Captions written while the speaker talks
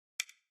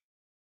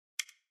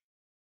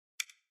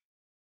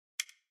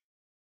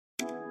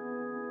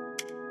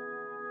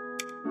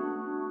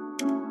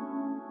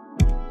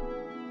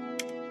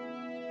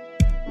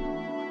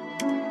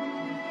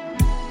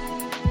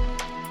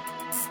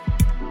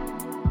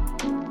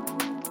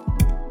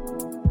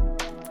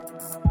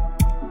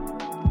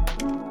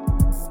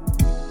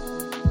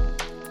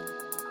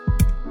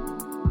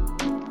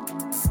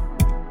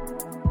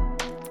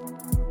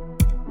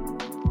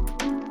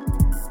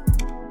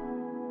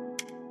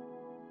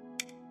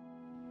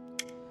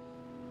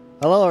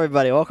Hello,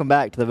 everybody. Welcome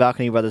back to the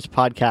Balcony Brothers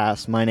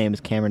podcast. My name is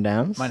Cameron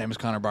Downs. My name is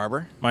Connor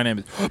Barber. My name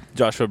is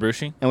Joshua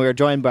Brucey. And we are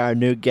joined by our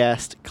new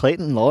guest,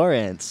 Clayton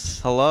Lawrence.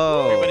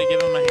 Hello. Everybody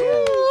give him a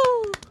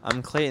hand.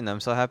 I'm Clayton. I'm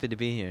so happy to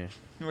be here.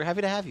 We're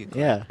happy to have you.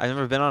 Yeah. I've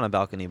never been on a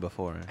balcony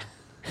before.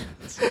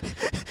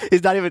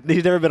 He's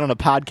never been on a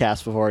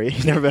podcast before.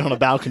 He's never been on a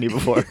balcony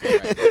before.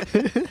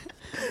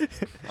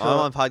 I'm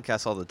on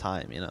podcasts all the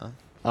time, you know.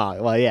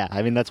 Oh, well, yeah.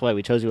 I mean, that's why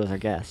we chose you as our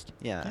guest.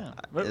 Yeah.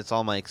 Yeah. It's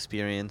all my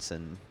experience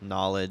and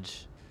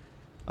knowledge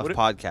of What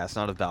podcasts,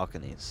 not of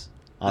balconies.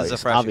 This is a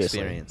fresh Obviously,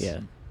 experience. Yeah.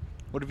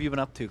 What have you been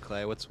up to,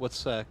 Clay? What's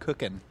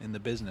cooking in the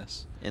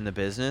business? In the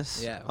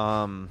business? Yeah.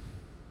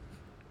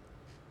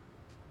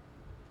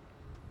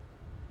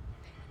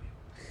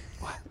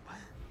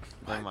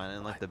 Never mind. I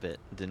didn't like the bit.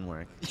 It didn't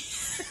work.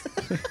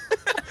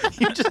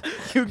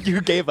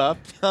 you gave up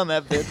on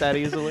that bit that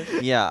easily?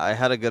 Yeah, I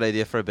had a good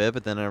idea for a bit,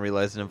 but then I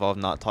realized it involved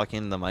not talking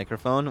into the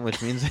microphone,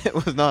 which means it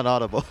was not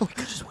audible. You could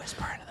just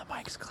whisper into the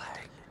mics, Clay.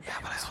 Yeah,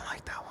 but I don't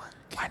like that one.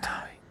 Why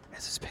not?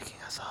 Is this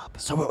picking us up?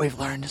 So what we've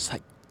learned is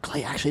that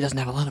Clay actually doesn't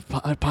have a lot of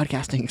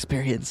podcasting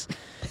experience.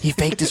 He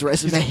faked his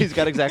resume. He's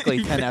got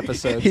exactly 10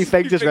 episodes. He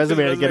faked his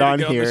resume to get on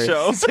here.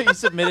 show. So he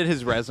submitted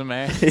his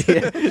resume.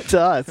 Yeah, to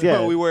us,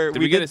 yeah. Well, Did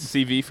we get a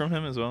CV from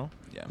him as well?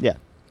 Yeah. Yeah.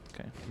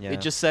 Okay. Yeah. It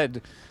just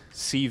said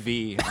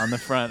CV on the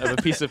front of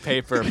a piece of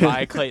paper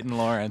by Clayton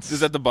Lawrence.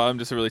 Just at the bottom,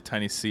 just a really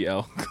tiny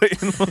CL.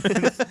 Clayton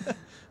Lawrence.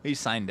 He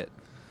signed it.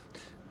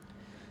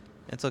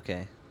 It's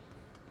okay.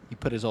 He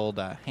put his old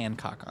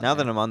Hancock on Now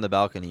there. that I'm on the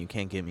balcony, you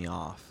can't get me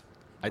off.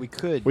 We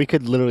could. We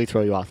could literally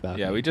throw you off the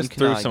balcony. Yeah, we just You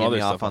threw cannot some get other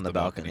me stuff off on the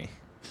balcony.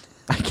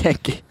 I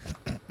can't get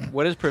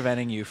What is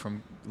preventing you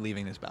from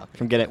leaving this balcony?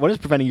 from getting. What is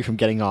preventing you from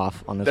getting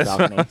off on this That's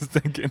balcony? what I was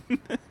thinking.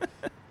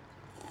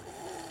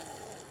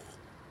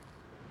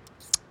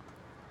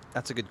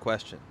 That's a good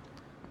question.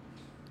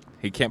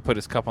 He can't put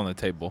his cup on the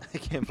table. I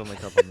can't put my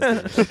cup on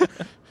the table.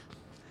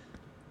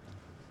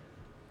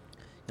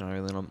 You know, I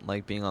really don't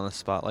like being on the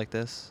spot like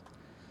this.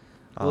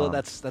 Well,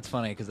 that's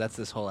funny because that's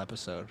this whole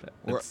episode.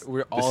 We're This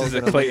all is a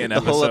gonna Clayton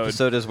the whole episode.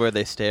 episode is where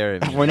they stare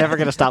at me. We're never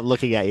gonna stop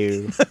looking at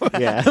you.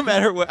 Yeah. No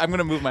matter what, I'm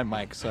gonna move my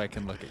mic so I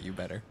can look at you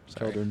better.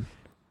 Sorry. Children.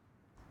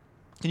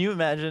 Can you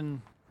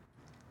imagine?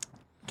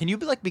 Can you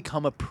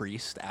become a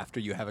priest after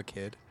you have a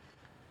kid?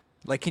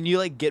 Like, can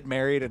you get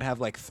married and have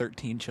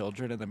 13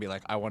 children and then be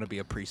like, I want to be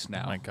a priest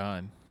now, Oh my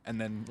God. and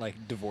then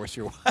divorce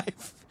your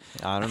wife?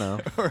 I don't know.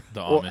 Or- The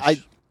Well,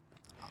 Amish.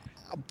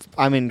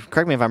 I mean,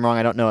 correct me if I'm wrong.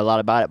 I don't know a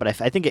lot about it, but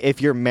I think if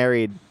you're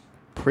married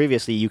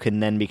previously, you can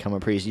then become a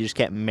priest. You just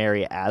can't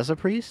marry as a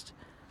priest.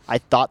 I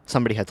thought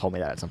somebody had told me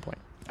that at some point.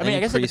 I mean, Any I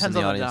guess it priest in depends the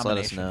on the audience, let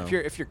us denomination.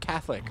 know. If you're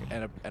Catholic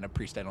and a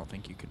priest, I don't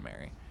think you could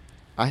marry.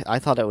 I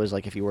thought it was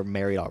if you were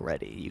married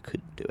already, you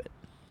could do it.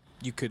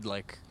 You could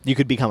You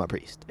could become a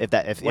priest if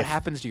What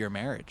happens to your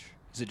marriage?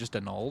 Is it just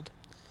annulled?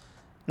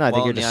 No, I think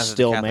Well, you're in the eyes just of the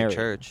still Catholic married.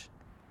 Church.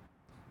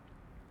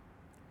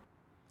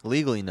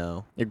 Legally,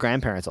 no. Your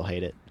grandparents will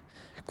hate it.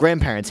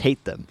 Grandparents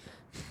hate them.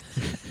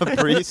 A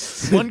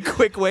priest. One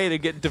quick way to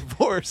get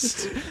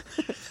divorced.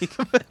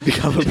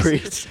 Become a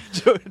priest.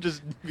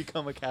 Just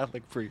become a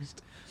Catholic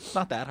priest. It's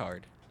not that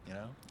hard, you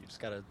know. You just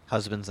gotta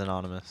Husbands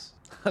Anonymous.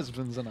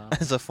 husbands and all.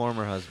 As a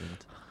former husband.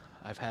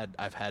 I've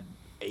had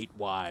 8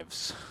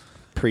 wives.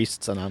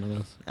 Priests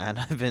Anonymous. And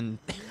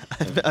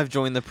I've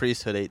joined the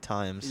priesthood 8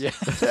 times. Yeah,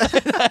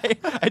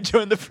 I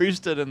joined the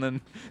priesthood and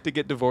then to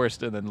get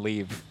divorced and then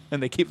leave,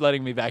 and they keep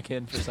letting me back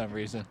in for some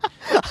reason.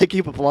 I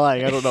keep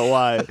applying. I don't know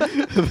why.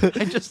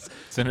 I just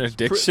It's an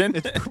addiction.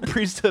 It's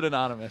priesthood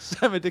anonymous.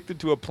 I'm addicted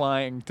to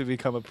applying to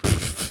become a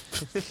priest.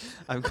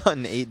 I've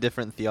gotten 8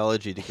 different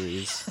theology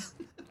degrees.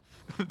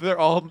 They're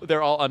all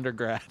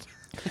undergrad.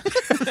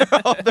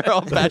 they're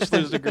all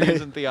bachelor's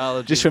degrees in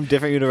theology. Just from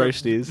different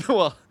universities.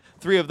 Well,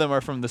 3 of them are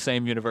from the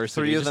same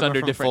university, 3 of just them are under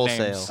from different Full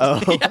names.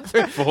 Sail. Oh. Yeah,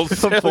 they're Full From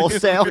Sail Full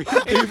Sail.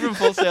 3 from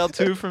Full Sail,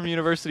 2 from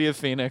University of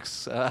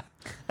Phoenix.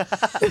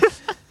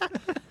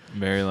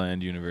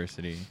 Maryland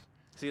University.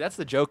 See, that's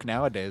the joke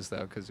nowadays,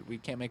 though, because we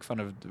can't make fun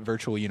of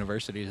virtual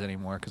universities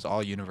anymore because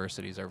all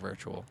universities are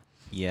virtual.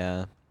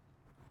 Yeah.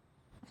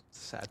 It's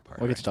the sad part.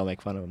 We could right? still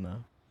make fun of them,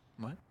 though.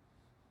 What?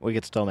 We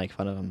could still make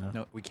fun of them, though.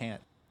 No, we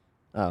can't.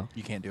 Oh.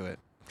 You can't do it.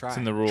 Try. It's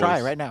in the rules.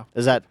 Try right now.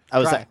 Is that... I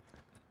was Try. that...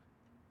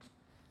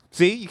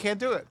 See, you can't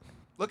do it.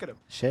 Look at him.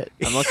 Shit.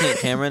 I'm looking at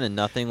Cameron and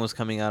nothing was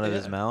coming out of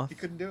his Yeah, mouth. He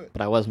couldn't do it.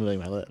 But I was moving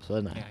my lips,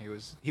 wasn't I? Yeah, he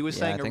was Yeah, I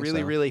saying a think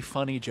really, so. really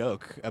funny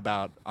joke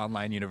about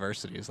online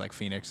universities like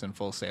Phoenix and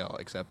Full Sail,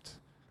 except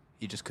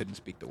he just couldn't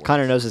speak the words.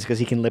 Connor knows this because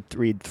he can lip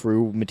read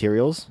through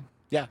materials.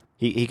 Yeah.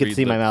 He could Read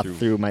see my lip mouth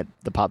through. through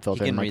the pop He filter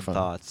can in the read microphone.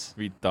 thoughts.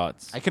 Read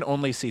thoughts. I can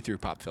only see through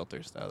pop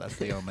filters, though. That's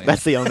the only.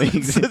 That's the only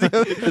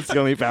that's the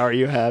only power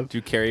you have. Do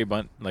you carry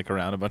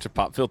around a bunch of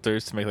pop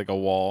filters to make a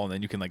wall, and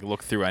then you can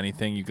look through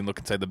anything? You can look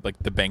inside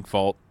the bank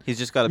vault. He's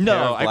just got a pair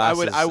No, of I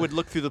glasses. would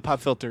look through the pop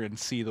filter and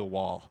see the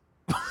wall.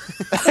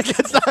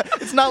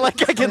 It's not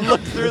like I can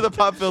look through the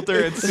pop filter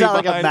and It's see not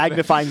like a behind it.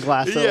 magnifying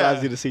glass that Yeah.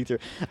 allows you to see through.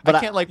 But I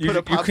can't you- put a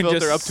you pop can filter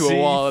just up to a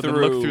wall and then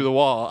look see through the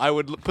wall. I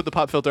would put the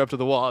pop filter up to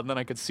the wall and then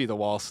I could see the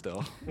wall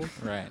still.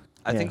 Right.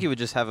 I think Yeah. you would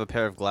just have a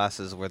pair of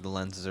glasses where the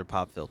lenses are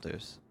pop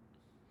filters.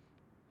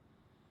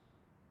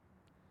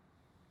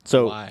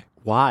 So Why?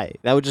 why?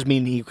 That would just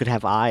mean you could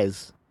have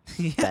eyes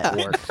that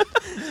work.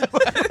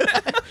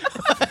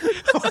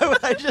 Why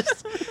would I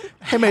just?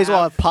 He may as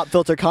well have pop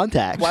filter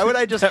contacts. Why would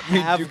I just That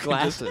means have you can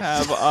glasses? just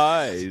have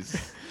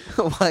eyes.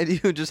 Why do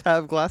you just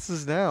have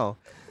glasses now?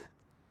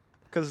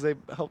 Because they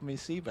help me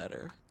see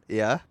better.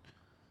 Yeah.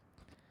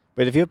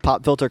 But if you have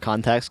pop filter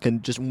contacts,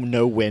 can just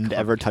no wind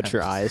ever touch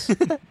your eyes?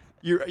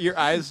 Your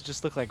eyes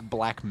just look like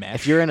black mesh.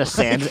 if you're in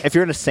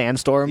a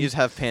sandstorm, You just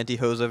have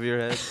pantyhose over your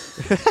head.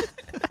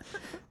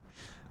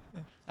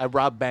 I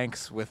robbed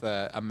banks with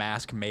a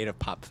mask made of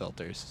pop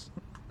filters.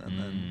 And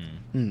then,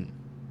 Hmm.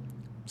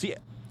 see,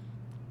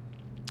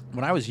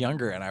 when I was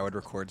younger and I would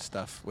record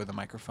stuff with a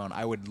microphone,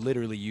 I would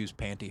literally use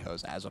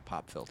pantyhose as a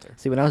pop filter.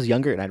 See, when I was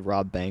younger and I'd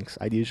rob banks,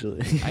 I'd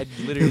usually. I'd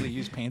literally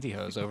use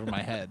pantyhose over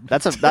my head.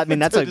 That's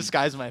to a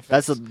disguise my face.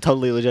 That's a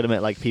totally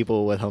legitimate. Like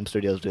people with home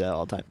studios do that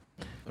all the time.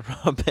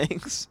 Rob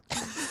Banks.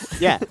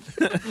 Yeah,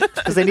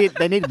 because they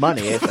need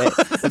money.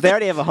 If they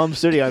already have a home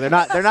studio, they're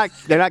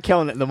not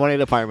killing it in the money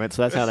department.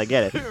 So that's how they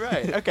get it.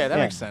 Right. Okay, that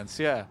Yeah. makes sense.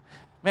 Yeah.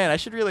 Man, I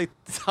should really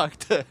talk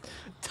to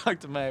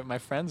my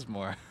friends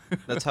more.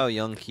 That's how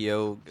young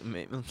Kyo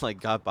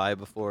got by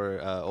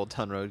before Old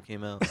Town Road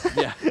came out.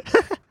 Yeah.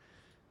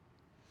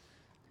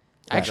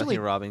 Actually, Definitely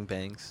robbing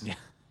banks. yeah.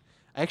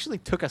 I actually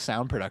took a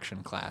sound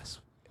production class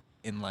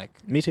in like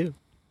Me too.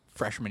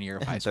 freshman year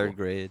of high school. Third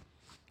grade.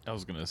 I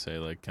was gonna say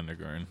like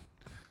kindergarten.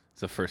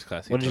 It's the first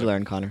class. What did you took.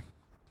 learn, Connor?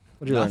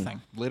 What did you learn?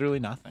 Nothing. Literally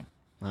nothing.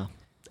 Wow.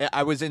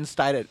 I was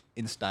inside.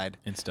 Instead.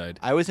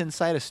 I was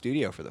inside a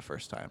studio for the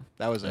first time.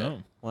 That was it.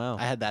 Oh. Wow.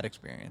 I had that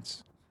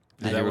experience.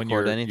 Is Did that you when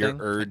record your anything?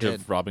 urge did.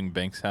 of robbing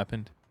banks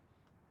happened?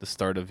 The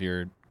start of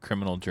your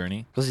criminal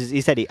journey? Because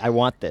he said I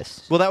want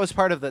this Well, that was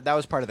part of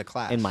the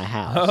class. in my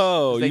house.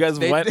 Oh, They- you guys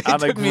they- went they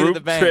on a took me to group the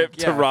bank, trip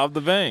yeah. to rob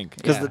the bank.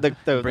 Because Yeah.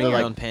 the Bring your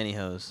like, own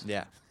pantyhose.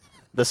 Yeah.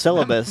 the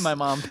syllabus. My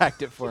mom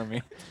packed it for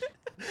me.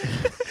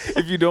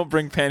 If you don't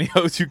bring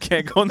pantyhose, you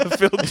can't go on the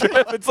field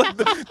trip. It's like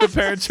the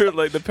parent shirt,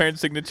 like the parent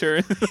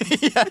signature.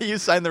 Yeah, you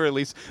sign the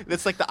release.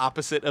 It's like the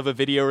opposite of a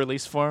video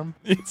release form.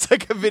 It's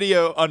like a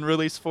video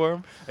unrelease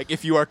form. Like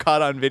if you are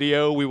caught on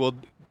video, we will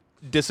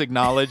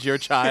disacknowledge your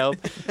child.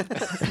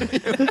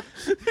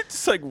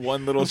 It's like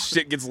one little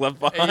shit gets left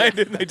behind,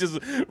 and they just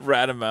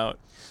rat him out.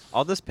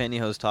 All this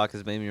pantyhose talk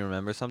has made me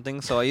remember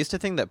something. So I used to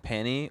think that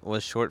panty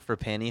was short for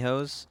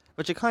pantyhose,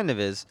 which it kind of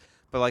is.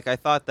 But like I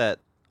thought that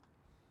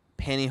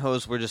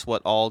pantyhose were just what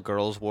all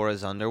girls wore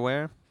as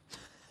underwear.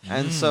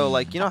 And so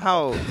like you know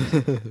how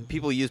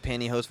people use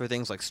pantyhose for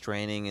things like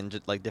straining and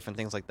just, like different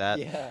things like that.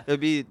 Yeah.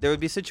 There would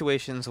be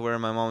situations where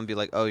my mom would be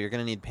like, "Oh, you're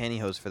gonna need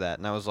pantyhose for that,"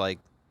 and I was like,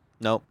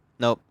 "Nope,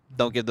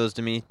 don't give those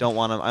to me. Don't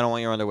want them. I don't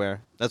want your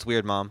underwear. That's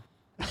weird, Mom."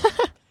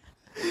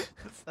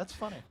 That's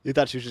funny. You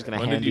thought she was just gonna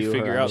When hand did you you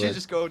figure her out She underwear.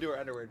 just go to her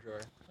underwear drawer.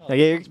 Oh, Like,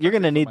 yeah, that's you're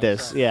gonna perfect need for my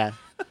this. friend. Yeah.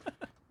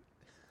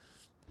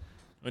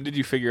 When did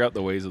you figure out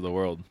the ways of the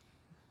world?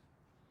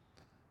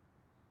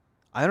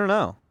 I don't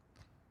know.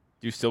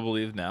 Do you still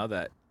believe now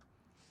that?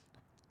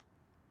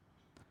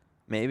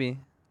 Maybe.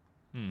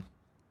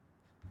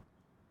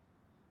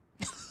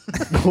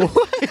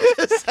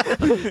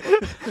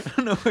 I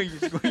don't know where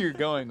you're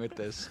going with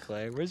this,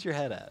 Clay. Where's your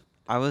head at?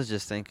 I was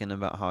just thinking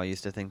about how I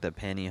used to think that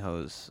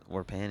pantyhose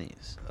were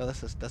panties. Oh,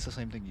 that's the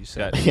same thing you Got-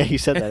 said. Yeah, you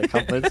said that a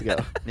couple minutes ago.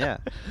 Yeah.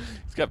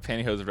 He's got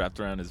pantyhose wrapped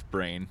around his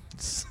brain.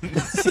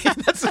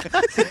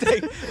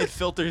 It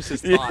filters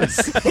his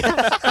thoughts.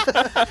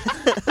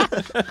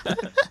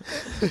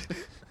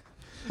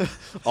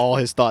 All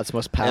his thoughts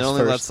must pass It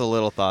only lets first the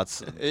little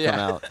thoughts come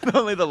out.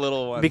 Only the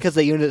little ones. because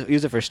they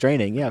use it for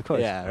straining. Yeah, of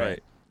course. Yeah,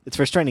 Right. It's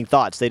for straining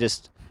thoughts. They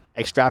just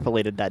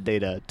extrapolated that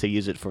data to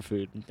use it for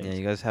food and things. Yeah,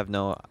 you guys have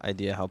no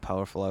idea how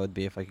powerful I would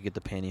be if I could get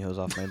the pantyhose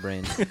off my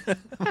brain.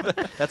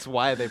 That's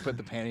why they put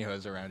the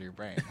pantyhose around your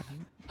brain.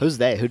 Who's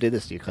they? Who did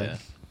this to you, Clay?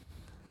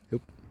 Yeah.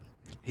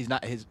 He's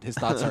not. His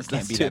thoughts can't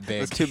That's be too, that big.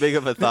 That's too big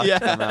of a thought Yeah.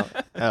 to come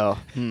out. Oh,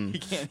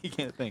 He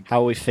can't think. How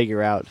will we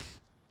figure out?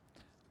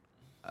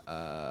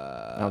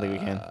 I don't think we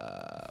can.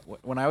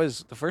 When I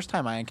was the first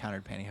time I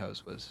encountered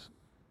pantyhose was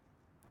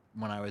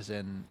when I was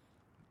in.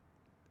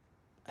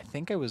 I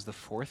think I was the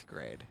 4th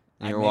grade.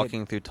 And I you were made-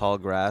 walking through tall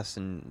grass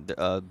and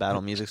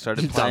battle music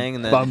started Bum, playing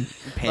and then bum,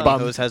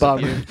 pantyhose has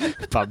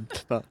appeared. bum,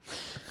 bum.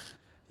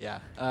 Yeah.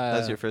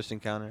 That's your first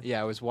encounter?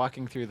 Yeah, I was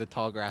walking through the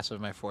tall grass of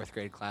my 4th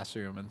grade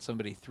classroom, and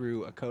somebody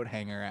threw a coat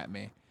hanger at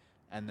me,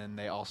 and then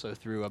they also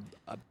threw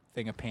a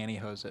thing of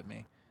pantyhose at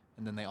me,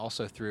 and then they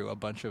also threw a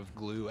bunch of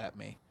glue at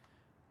me,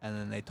 and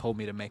then they told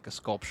me to make a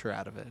sculpture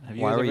out of it. Have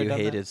you Why guys were ever you done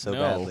that? hated so No.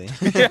 badly?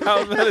 Yeah, I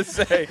was about to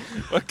say,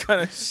 what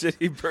kind of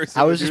shitty person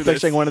I was would just do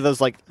picturing this? one of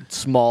those like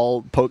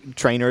small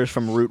trainers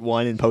from Route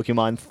 1 in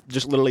Pokemon,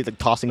 just literally like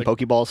tossing Like-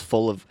 Pokeballs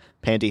full of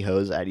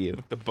pantyhose at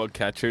you. The bug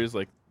catchers,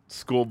 like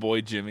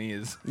schoolboy Jimmy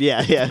is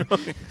Yeah, yeah.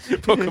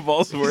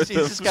 Pokeballs worth He's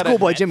of. just got a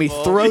Schoolboy net Jimmy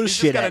full- throws he's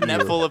shit just at got a net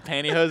you. full of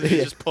pantyhose, and he's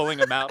Yeah. just pulling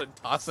them out and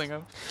tossing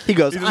them. He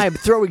goes, I'm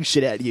throwing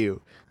shit at you.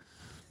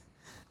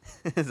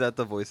 Is that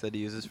the voice that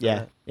he uses for Yeah,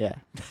 that? yeah.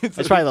 It's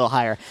probably a little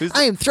higher.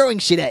 I am throwing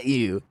shit at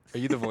you. Are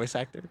you the voice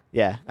actor?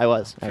 Yeah, I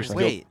was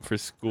actually. Wait. For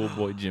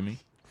Schoolboy Jimmy.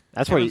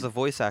 That's where Kevin's you. a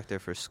voice actor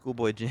for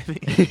Schoolboy Jimmy.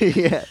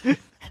 Yeah.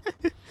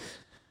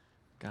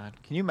 God,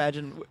 can you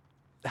imagine?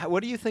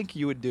 What do you think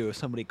you would do if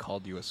somebody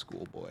called you a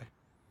schoolboy?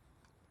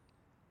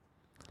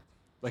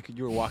 Like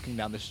you were walking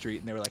down the street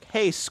and they were like,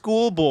 "Hey,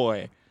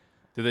 schoolboy."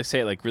 Did they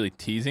say it like really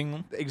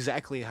teasing?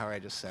 Exactly how I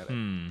just said it.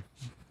 Hmm.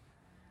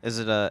 Is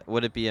it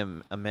would it be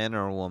a man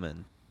or a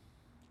woman?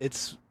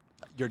 It's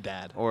your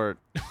dad. Or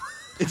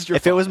It's your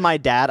If it was father. my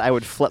dad, I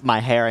would flip my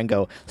hair and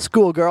go,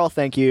 "Schoolgirl,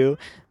 thank you,"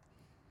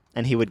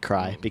 and he would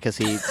cry because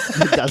he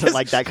doesn't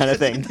like that kind of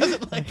thing.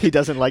 He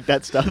doesn't like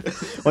that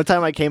stuff. One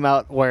time I came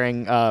out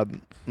wearing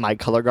my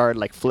color guard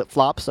like flip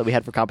flops that we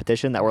had for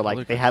competition that were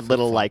like they had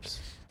little like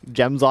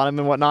gems on them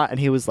and whatnot, and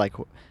he was like,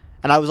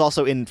 and I was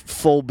also in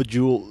full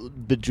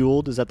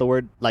bejeweled. Is that the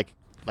word?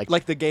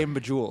 Like the game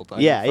Bejeweled. on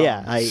yeah, your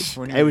yeah.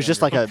 phone when you It were was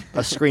just like younger.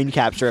 a screen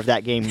capture of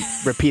that game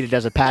repeated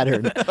as a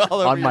pattern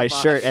All over on your my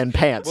body. shirt and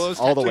pants Well, it was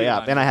all the way tattooed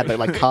up, on and I you. had the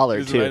like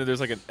collar too. There's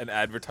like an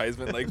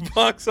advertisement like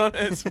box on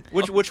it.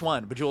 Which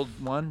one? Bejeweled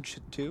 1,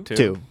 2? Two.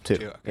 Two.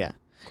 Okay. Yeah.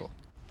 Cool.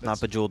 not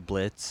Bejeweled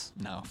Blitz?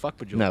 No, fuck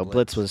Bejeweled. No, Blitz.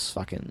 Blitz was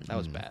fucking. That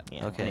was bad.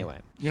 Yeah. Okay. Anyway.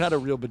 You're not a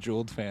real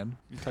Bejeweled fan.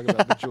 You talk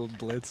about Bejeweled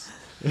Blitz.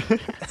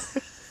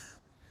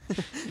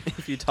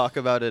 If you talk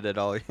about it at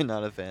all, you're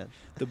not a fan.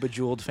 The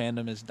Bejeweled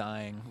fandom is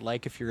dying.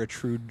 Like if you're a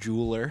true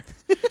jeweler.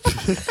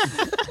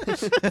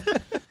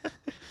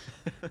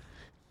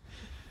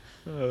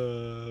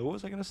 What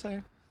was I gonna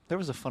say? There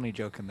was a funny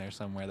joke in there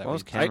somewhere that What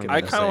was we Cameron I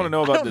gonna kind of want to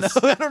know I about don't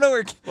this. know. I don't know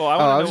where. Well, I Oh,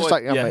 want I to was know just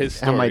talking about his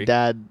how story. my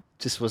dad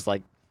just was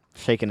like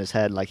shaking his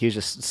head, like he was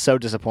just so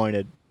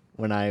disappointed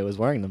when I was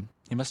wearing them.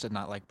 He must have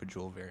not liked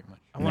Bejeweled very much.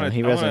 I No, wanna-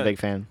 he I wasn't wanna- a big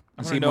fan.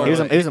 I Is wanna he know, more He was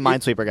a, like- he was a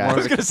Minesweeper I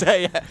was guy. gonna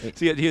say, yeah. Is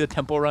he the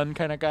temple run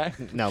kind of guy?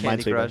 No,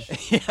 Candy Minesweeper.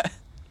 Crush. Yeah.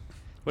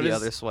 What the is-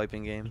 other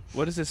swiping game.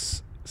 What is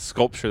this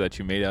sculpture that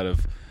you made out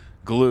of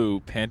glue,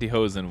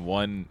 pantyhose, and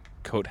one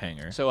coat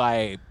hanger? So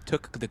I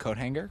took the coat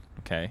hanger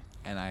Okay.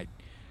 and I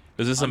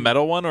Is this a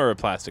metal one or a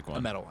plastic one?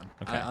 a metal one.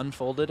 Okay. I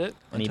unfolded it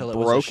And he until it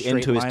was a broke straight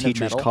into his line of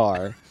teacher's metal.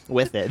 car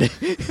with it.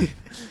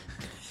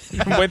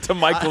 Went to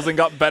Michael's and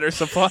got better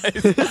supplies.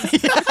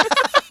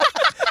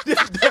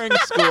 during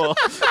school.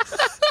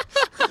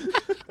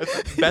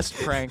 That's the best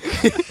prank.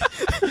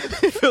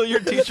 Fill your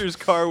teacher's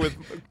car with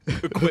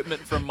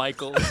equipment from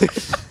Michael's.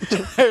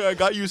 Hey, I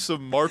got you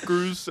some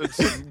markers and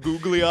some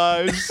googly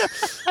eyes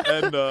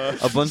and A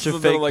bunch Some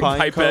of little, fake like, pine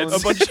pipettes.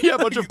 cones. a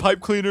bunch of pipe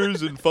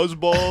cleaners and fuzz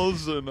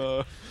balls and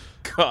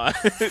God.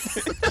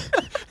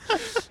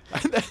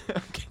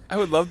 Okay. I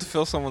would love to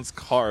fill someone's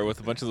car with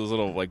a bunch of those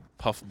little like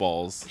puff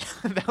balls.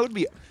 That would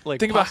be like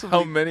Think about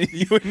how many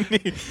you would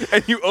need,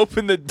 and you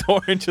open the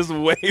door and just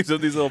waves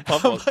of these little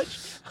puff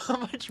balls. how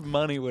much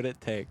money would it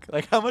take?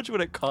 Like how much would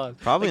it cost?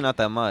 Probably Like, not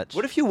that much.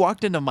 What if you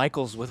walked into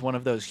Michael's with one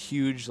of those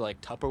huge like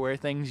Tupperware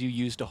things you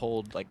use to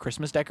hold like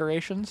Christmas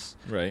decorations?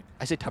 Right.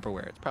 I say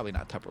Tupperware. It's probably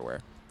not Tupperware.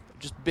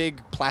 Just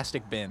big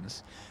plastic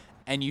bins.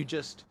 And you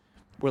just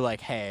were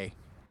like, hey,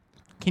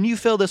 can you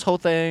fill this whole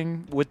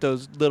thing with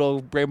those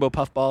little rainbow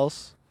puff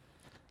balls?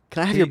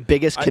 Can I have your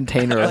biggest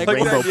container I of like the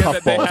rainbow idea puff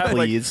that they balls, have,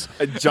 like, please?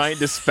 A giant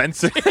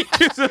dispenser,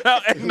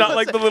 and not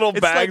like the little It's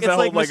bags like, that it's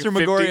like hold like Mr. 50.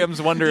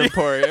 Megorium's Wonder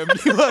Emporium.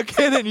 You walk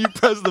in and you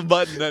press the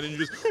button and you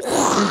just...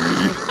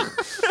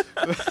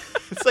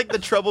 It's like the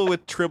trouble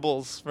with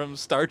tribbles from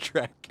Star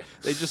Trek.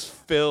 They just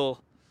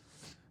fill...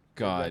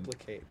 God.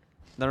 Replicate.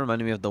 That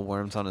reminded me of the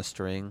worms on a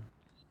string.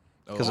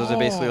 Because those are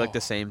basically like the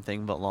same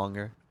thing but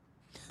longer.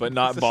 But It's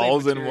not the same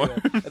balls and material.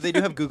 worms. They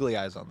do have googly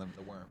eyes on them,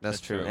 the worm.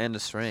 That's true. true. And a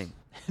string.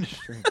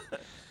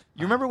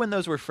 You remember when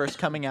those were first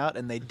coming out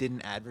and they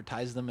didn't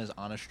advertise them as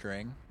on a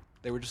string?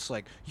 They were just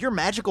like, your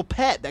magical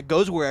pet that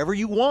goes wherever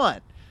you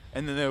want.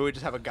 And then they would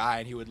just have a guy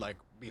and he would like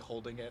be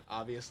holding it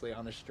obviously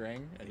on a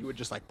string and he would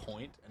just like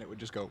point and it would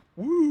just go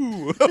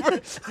woo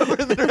over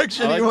the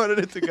direction I he like- wanted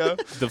it to go.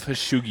 The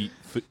Fushigi.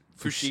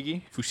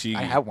 Fushigi? Fushigi.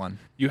 I have one.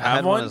 You I have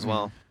had one as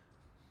well.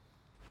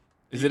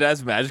 Is it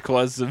as magical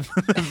as the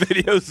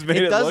videos made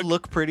It it does look?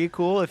 look pretty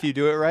cool if you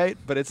do it right,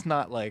 but it's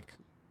not like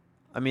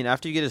I mean,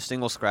 after you get a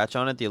single scratch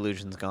on it, the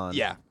illusion's gone.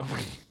 yeah.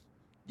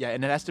 Yeah,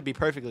 and it has to be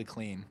perfectly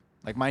clean.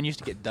 Like mine used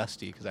to get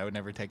dusty because I would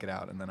never take it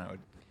out and then I would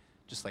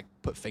just like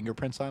put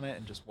fingerprints on it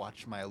and just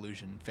watch my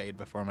illusion fade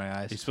before my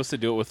eyes. Are you supposed to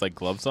do it with like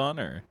gloves on,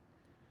 or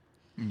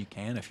And you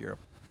can if you're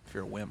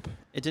a wimp.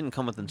 It didn't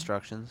come with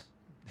instructions.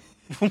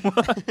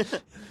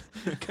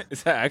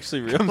 is that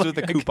actually real? Comes with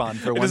a coupon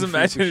for I one just free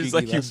imagine it's Fushigi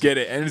like you lesson. get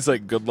it and it's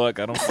like good luck.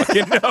 I don't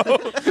fucking know.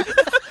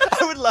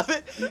 I would love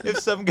it if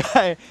some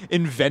guy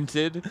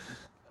invented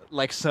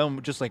like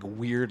some just like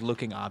weird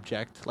looking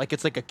object. Like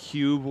it's like a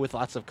cube with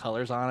lots of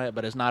colors on it,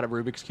 but it's not a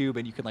Rubik's Cube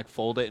and you can like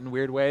fold it in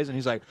weird ways. And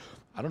he's like,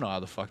 I don't know how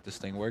the fuck this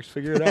thing works.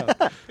 Figure it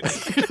out.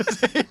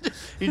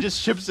 He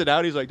just ships it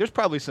out. He's like, there's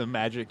probably some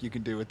magic you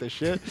can do with this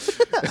shit.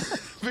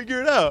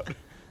 Figure it out.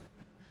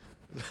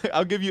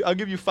 I'll give you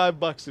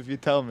 $5 if you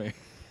tell me.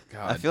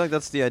 God. I feel like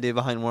that's the idea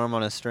behind Worm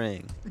on a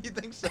String. You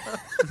think so?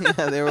 Yeah,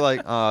 they were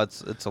like, oh,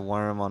 it's a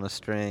worm on a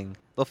string.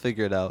 They'll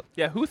figure it out.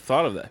 Yeah, who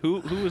thought of that? Who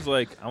was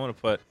like, I want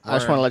to put. I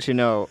just want to let you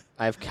know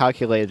I've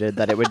calculated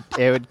that it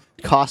would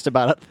cost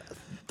about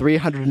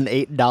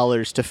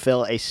 $308 to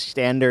fill a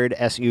standard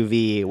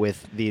SUV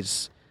with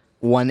these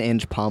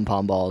 1-inch pom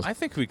pom balls. I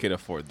think we could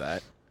afford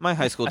that. My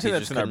high school I think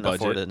teachers that's in our couldn't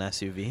afford budget. an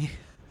SUV.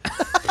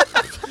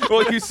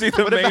 Well, you see,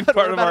 the main about- part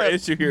what of our about a-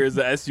 issue here is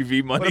the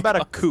SUV money. What about a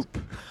cost. coupe?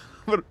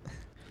 What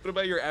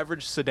about your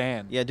average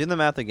sedan? Yeah, do the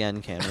math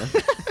again, Cameron.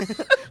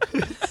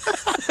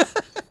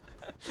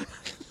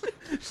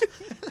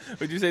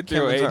 Would you say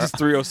Cameron's 308? our- Just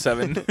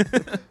 307.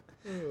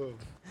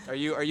 Are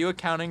you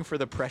accounting for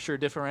the pressure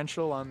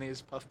differential on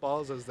these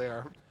puffballs as they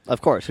are?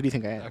 Of course. Who do you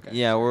think I am? Okay.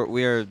 Yeah,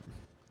 we're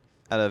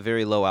at a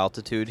very low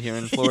altitude here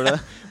in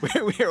Florida.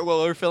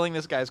 We're filling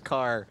this guy's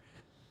car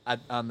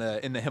in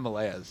the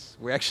Himalayas.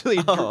 We actually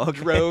Oh, okay.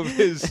 drove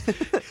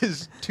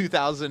his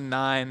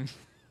 2009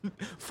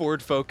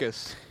 Ford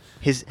Focus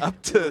His up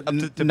to Tibet.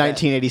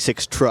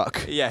 1986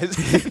 truck. Yeah, his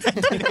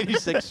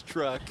 1986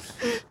 truck.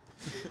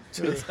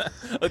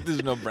 Like,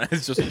 there's no brand.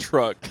 It's just a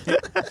truck. They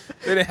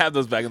didn't have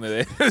those back in the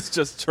day. It's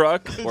just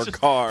truck or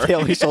car. They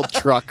only sold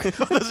truck.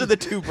 Those are the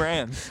two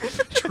brands,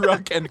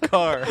 truck and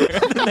car.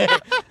 And then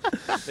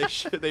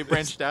they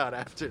branched out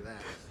after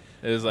that.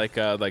 It was like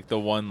the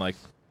one like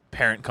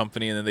parent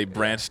company, and then they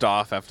branched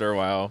off after a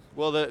while.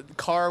 Well, the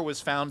car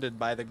was founded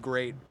by the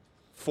great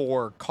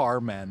 4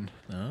 car men,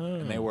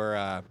 and they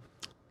were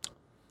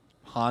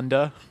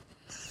Honda,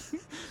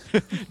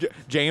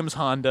 James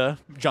Honda,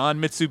 John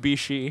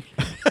Mitsubishi,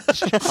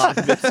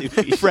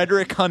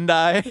 Frederick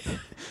Hyundai.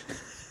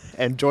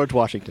 And George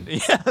Washington.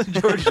 Yeah,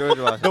 George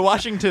Washington. The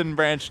Washington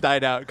branch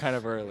died out kind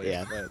of early.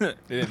 Yeah. but,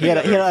 They didn't He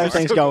had make other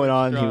things going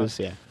on. He Strong. was,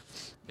 yeah.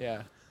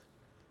 yeah.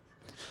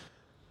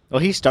 Well,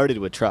 he started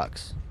with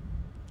trucks.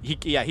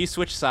 He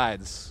switched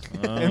sides.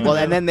 Well,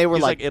 and then they were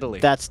He's like, like Italy.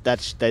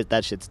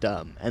 that shit's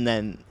dumb. And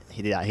then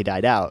he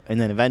died out. And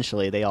then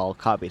eventually they all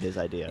copied his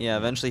idea. Yeah,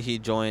 eventually he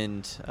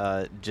joined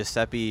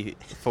Giuseppe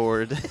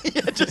Ford.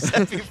 Yeah,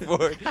 Giuseppe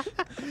Ford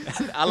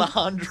and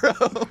Alejandro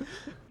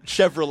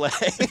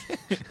Chevrolet.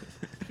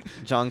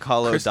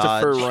 Giancarlo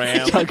Christopher Dodge.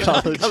 Ram.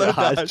 Giancarlo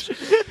Dodge.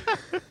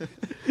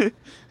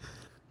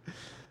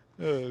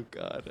 Oh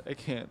God, I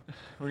can't.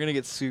 We're gonna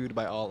get sued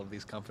by all of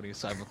these companies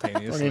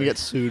simultaneously. We're gonna get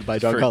sued by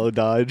Giancarlo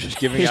Dodge.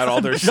 Giving out all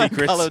their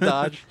secrets. Giancarlo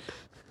Dodge.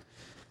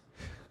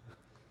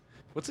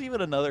 What's even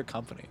another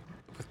company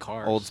with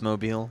cars?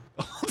 Oldsmobile.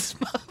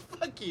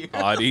 Fuck you.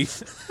 Audi.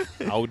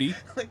 Audi.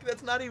 Like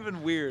that's not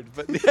even weird,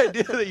 but the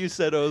idea that you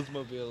said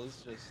Oldsmobile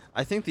is just.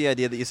 I think the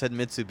idea that you said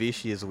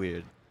Mitsubishi is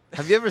weird.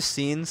 Have you ever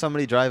seen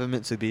somebody drive a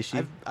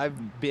Mitsubishi?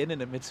 I've been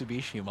in a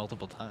Mitsubishi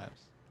multiple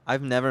times.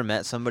 I've never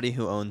met somebody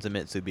who owns a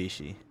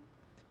Mitsubishi.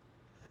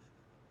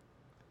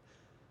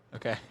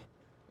 Okay.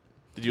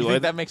 Did You you think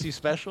like that makes you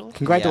special?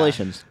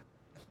 Congratulations.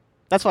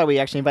 That's why we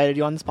actually invited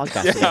you on this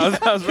podcast. Yeah, today.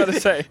 I was about to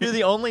say. You're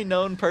the only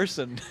known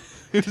person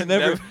to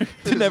never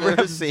Who's never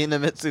have seen a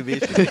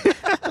Mitsubishi.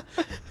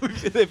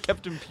 They've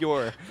kept him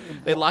pure.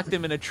 They locked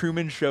him in a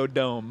Truman Show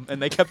dome,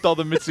 and they kept all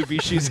the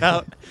Mitsubishis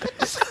out.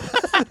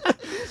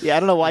 Yeah, I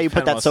don't know why you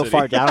put Panama that so City.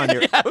 far down on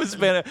your. Yeah, it was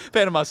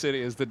Panama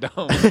City is the dome.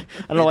 I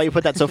don't know why you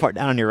put that so far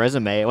down on your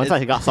resume. Once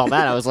I saw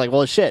that, I was like,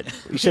 "Well, shit,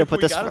 you should have put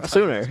We this gotta talk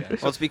sooner." about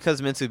this Well, it's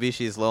because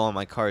Mitsubishi is low on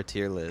my car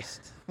tier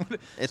list.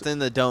 It's in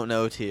the don't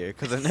know tier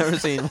because I've never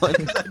seen one.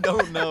 I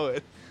don't know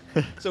it.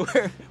 So,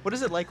 what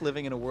is it like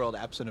living in a world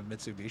absent of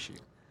Mitsubishi?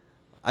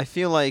 I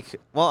feel like,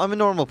 well, I'm a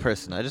normal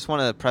person. I just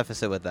want to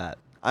preface it with that.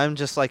 I'm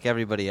just like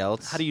everybody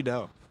else. How do you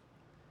know?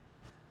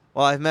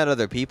 Well, I've met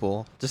other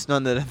people, just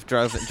none that have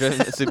driven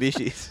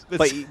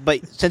Mitsubishis.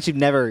 But since you've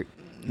never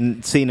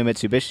seen a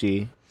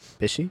Mitsubishi,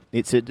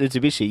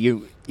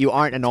 you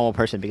aren't a normal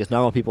person because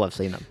normal people have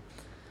seen them.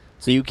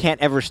 So you can't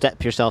ever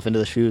step yourself into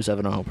the shoes of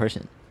a normal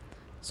person.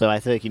 So I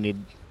feel like you need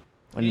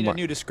You need more. a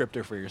new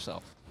descriptor for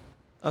yourself.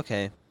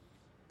 Okay.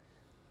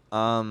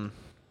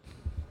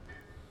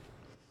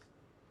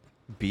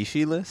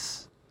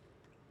 Bishi-less?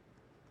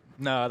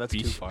 No, that's too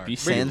Bishi- far. Bishi-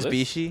 Sans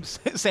Bishi-less?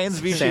 Bishi?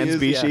 Sans Bishi. Sans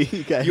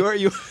Bishi, Yeah.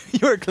 okay.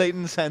 You're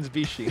Clayton Sans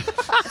Bishi.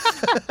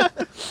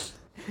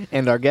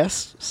 And our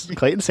guest,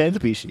 Clayton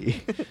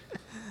Sansbishi.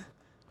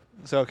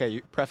 So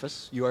okay,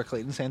 preface. You are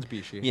Clayton Sans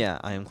Bishi. Yeah,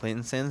 I am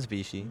Clayton Sans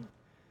Bishi.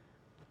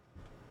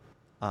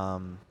 I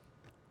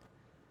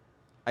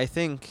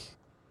think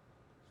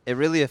it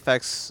really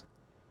affects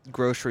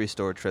grocery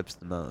store trips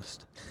the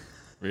most.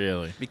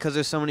 Really? Because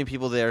there's so many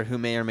people there who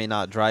may or may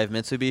not drive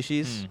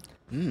Mitsubishis,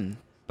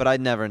 but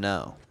I'd never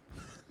know.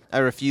 I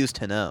refuse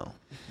to know.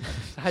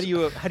 How do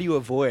you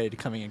avoid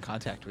coming in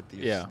contact with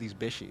these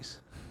Bishis?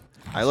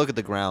 I look at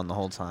the ground the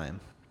whole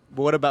time.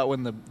 But what about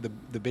when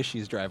the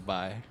Bishis drive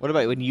by? What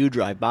about when you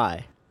drive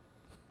by?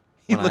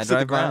 He When I looks at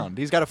the drive by? ground.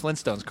 He's got a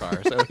Flintstones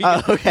car, so he,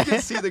 Oh, can, okay. he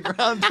can see the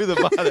ground through the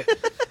bottom.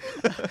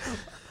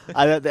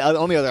 The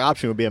only other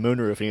option would be a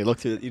moonroof,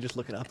 and you just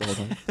look it up the whole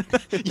time.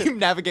 You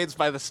navigates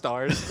by the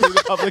stars through the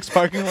Publix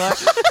parking lot.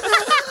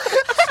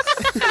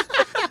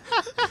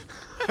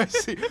 I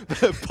see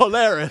the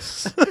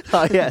Polaris.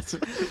 Oh yes.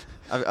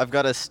 I've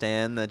got a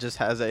stand that just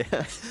has a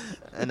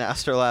an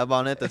astrolabe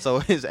on it that's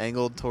always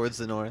angled towards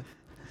the north.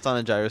 It's on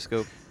a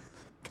gyroscope.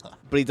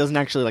 But he doesn't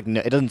actually like.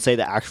 It doesn't say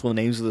the actual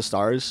names of the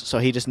stars, so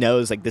he just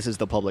knows like this is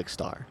the public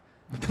star.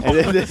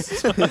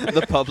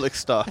 The public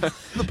star.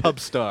 The pub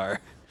star.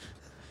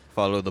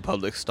 Follow the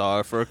public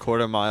star for a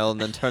quarter mile and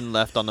then turn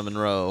left on the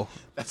Monroe.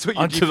 That's what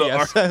your Onto the GPS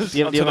ar- says. Do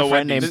you have a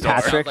friend named Does it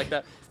sound Patrick? like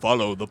that?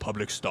 Follow the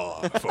public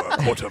star for a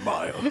quarter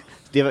mile.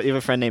 Do you have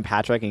a friend named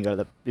Patrick,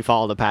 and you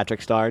follow the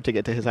Patrick star to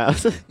get to his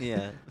house?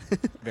 Yeah.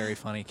 Very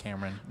funny,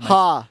 Cameron. Nice,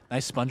 Ha!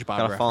 nice SpongeBob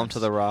Gotta follow him reference. to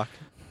the rock.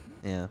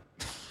 Yeah.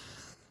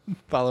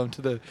 Follow him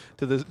to the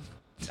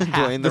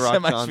Dwayne The Rock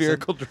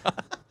semi-spherical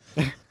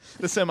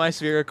the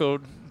semi-spherical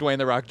Dwayne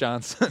the Rock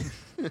Johnson.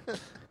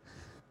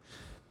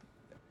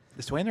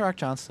 Is Dwayne the Rock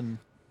Johnson?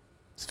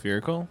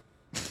 Spherical?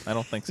 I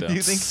don't think so. Do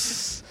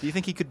you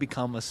think he could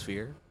become a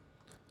sphere?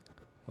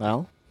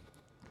 Well,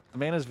 The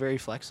man is very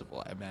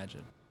flexible, I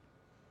imagine.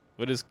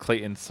 What is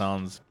Clayton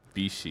Sans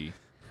Bishi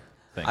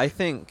thing? I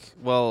think,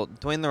 well,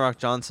 Dwayne The Rock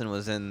Johnson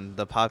was in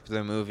the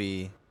popular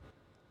movie,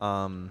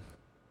 The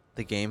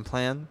Game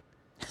Plan.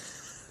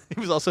 He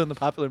was also in the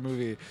popular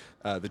movie,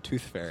 The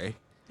Tooth Fairy.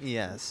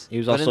 Yes. He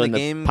was but also in in the the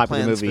Game popular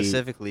Plan movie-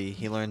 specifically,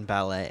 he learned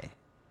ballet.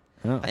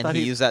 oh. And thought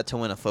he he- used that to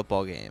win a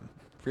football game.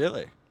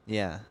 Really?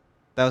 Yeah.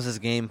 That was his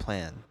game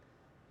plan.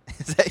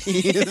 Is that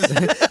he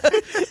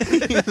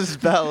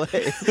used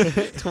ballet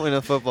to win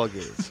a football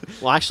game.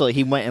 Well, actually,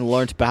 he went and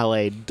learned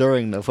ballet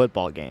during the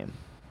football game,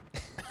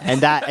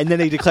 and then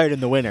he declared him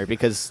the winner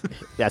because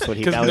that's what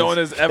he. 'Cause that no was- one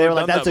has ever They were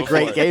like, done "That's that a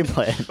great before." game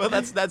plan." Well,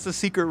 that's the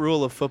secret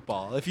rule of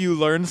football. If you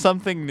learn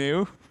something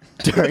new,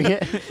 During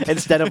it,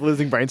 instead of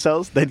losing brain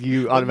cells, then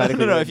you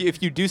automatically. No. win.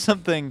 If you do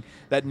something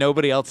that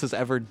nobody else has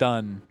ever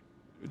done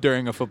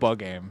during a football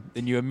game,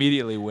 then you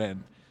immediately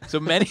win. So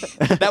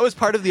that was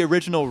part of the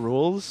original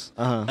rules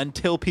Uh-huh.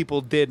 until people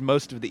did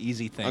most of the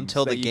easy things.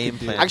 Until that the you game could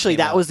do. plan. Actually, came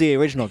that out. was the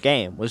original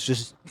game. Was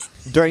just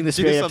during this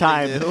Do period of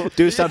time, something new.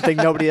 do something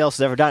nobody else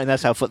has ever done, and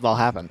that's how football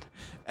happened.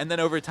 And then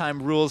over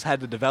time, rules had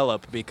to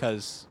develop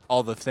because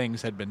all the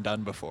things had been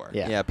done before.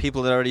 Yeah. Yeah,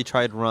 people had already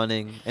tried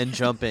running and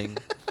jumping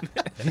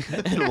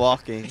and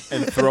walking.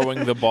 and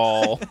throwing the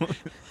ball.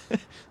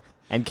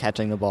 And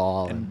catching the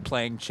ball. And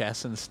playing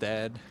chess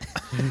instead.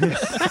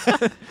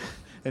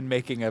 And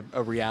making a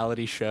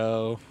reality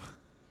show.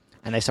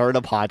 And they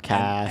started a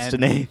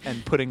podcast.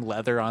 And putting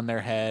leather on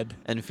their head.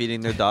 And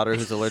feeding their daughter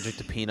who's allergic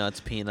to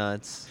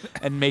peanuts.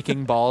 And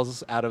making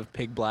balls out of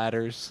pig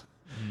bladders.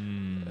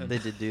 They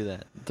did do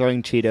that.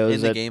 throwing Cheetos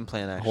In the at game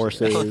plan,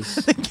 actually. horses.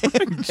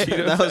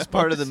 That was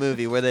part of the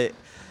movie where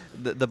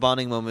the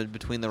bonding moment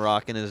between The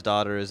Rock and his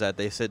daughter is that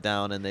they sit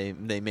down and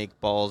they make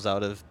balls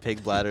out of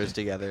pig bladders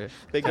together.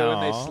 They go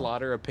and they Aw.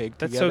 slaughter a pig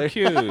That's together. so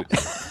cute.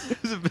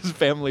 His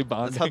family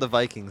bonding. That's how the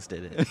Vikings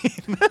did it.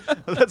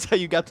 That's how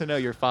you got to know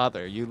your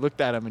father. You looked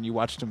at him and you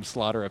watched him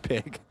slaughter a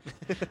pig.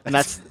 And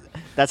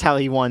that's how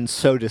he won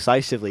so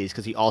decisively, is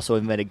because he also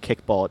invented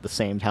kickball at the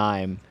same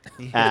time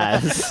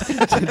as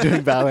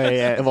doing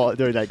ballet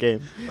during that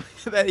game.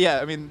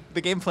 I mean,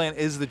 the game plan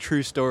is the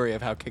true story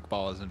of how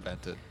kickball is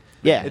invented.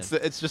 Yeah.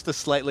 It's just a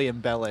slightly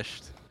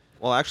embellished.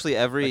 Well, actually,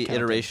 every Accounting.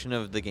 iteration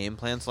of the game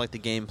plan, so like the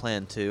game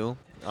plan 2,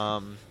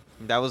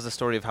 that was the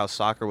story of how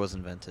soccer was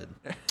invented.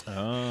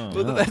 Oh.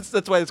 Well,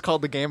 that's why it's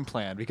called the game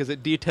plan, because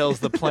it details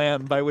the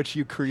plan by which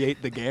you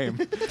create the game,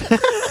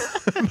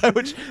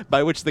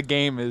 by which the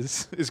game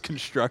is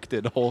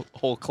constructed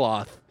whole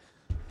cloth.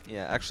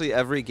 Yeah, actually,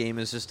 every game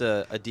is just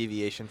a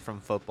deviation from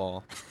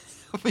football.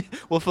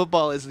 Well,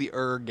 football is the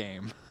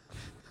game.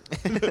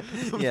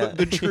 Yeah.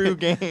 The true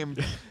game,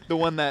 the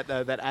one that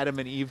Adam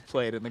and Eve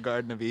played in the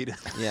Garden of Eden.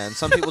 Yeah, and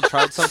some people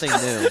tried something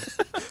new.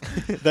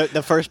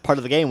 The first part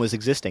of the game was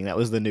existing. That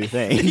was the new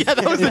thing. Yeah,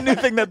 that was the new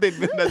thing that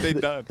they'd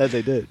done. that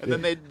they did.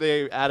 And then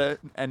they Adam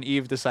and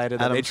Eve decided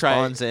that Adam they tried.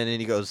 spawns in and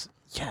he goes,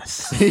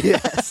 yes.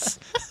 yes.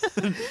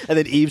 And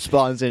then Eve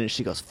spawns in and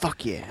she goes,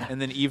 "Fuck yeah." And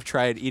then Eve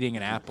tried eating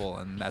an apple,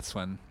 and that's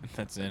when.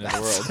 That's the end of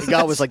the world. And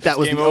God was like, "That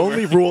was Game the over.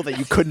 only rule that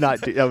you could not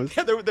do." That was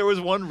Yeah, there was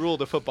one rule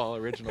to football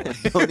originally.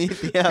 Don't eat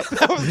the apple.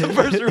 That was the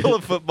first rule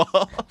of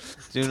football.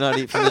 Do not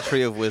eat from the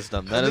tree of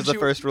wisdom. That And is then the she-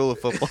 first rule of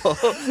football.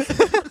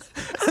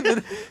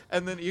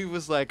 and then Eve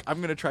was like,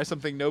 "I'm gonna try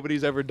something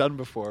nobody's ever done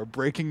before: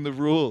 breaking the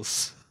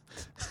rules."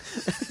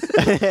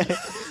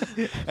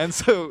 And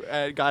so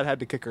God had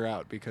to kick her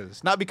out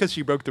not because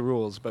she broke the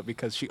rules, but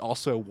because she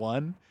also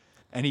won,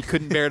 and he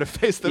couldn't bear to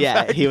face the Yeah,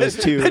 fact he was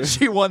that, too- that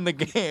she won the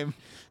game.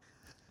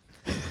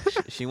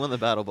 She won the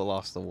battle but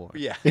lost the war.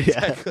 Yeah, Yeah.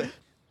 exactly.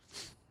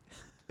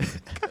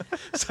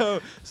 So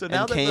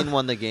now And that Cain the,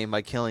 won the game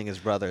by killing his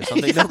brother,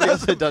 something Yeah, nobody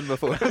else had done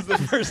before. That was the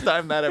first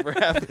time that ever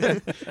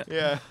happened.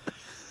 Yeah.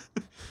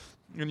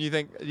 And do you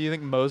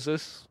think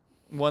Moses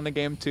won the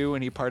game too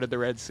when he parted the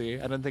Red Sea?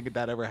 I don't think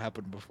that ever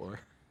happened before.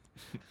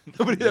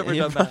 Nobody's ever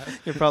You're done pro- that.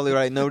 You're probably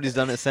right. Nobody's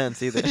done it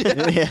since either.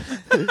 yeah.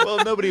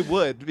 Well, nobody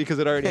would because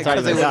it already It's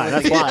already happened. been done.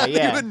 That's why. You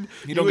Yeah. wouldn't-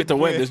 You don't get to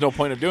win. There's no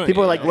point of doing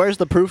People it. are like, "Where's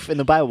the proof in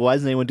the Bible? Why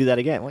doesn't anyone do that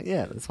again?" Well,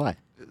 yeah, that's why.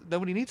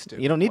 nobody needs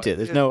to. You don't need to.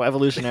 There's no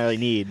evolutionary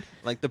need.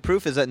 Like the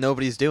proof is that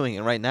nobody's doing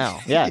it right now.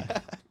 Yeah.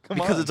 Come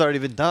because on. it's already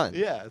been done.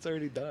 Yeah, it's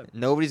already done.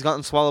 Nobody's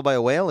gotten swallowed by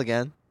a whale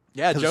again.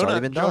 Yeah, 'Cause it's already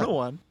been Jonah done.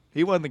 won.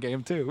 He won the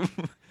game too. He's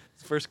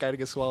the first guy to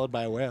get swallowed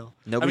by a whale.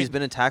 Nobody's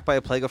been attacked by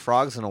a plague of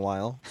frogs in a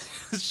while.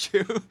 It's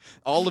true.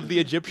 All of the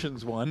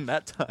Egyptians won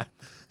that time.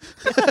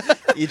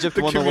 Egypt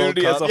The won the World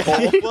community as Cup. a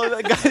whole. Well,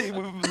 that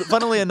guy,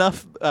 funnily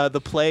enough,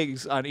 the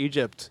plagues on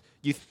Egypt.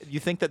 You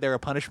think that they're a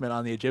punishment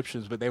on the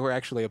Egyptians, but they were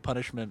actually a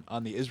punishment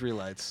on the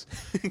Israelites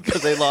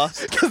Because they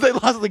lost. because they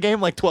lost the game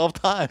like 12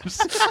 times.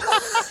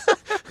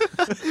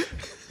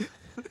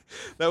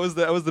 That was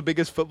the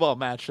biggest football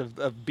match of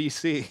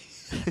BC.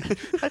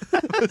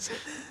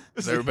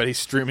 Is everybody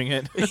streaming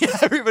it? Yeah,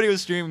 everybody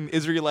was streaming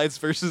Israelites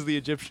versus the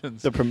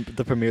Egyptians. The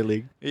Premier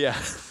League. Yeah.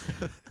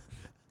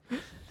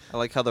 I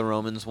like how the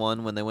Romans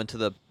won when they went to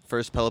the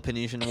first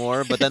Peloponnesian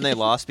War, but then they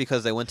lost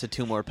because they went to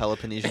 2 more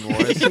Peloponnesian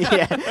Wars.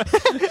 Yeah.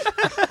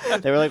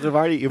 They were like,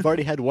 you've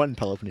already had one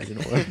Peloponnesian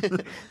War.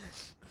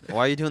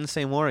 Why are you doing the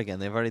same war again?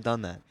 They've already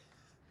done that.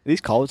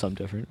 These call it something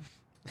different.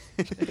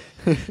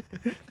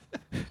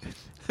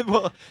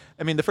 Well,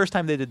 I mean, the first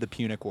time they did the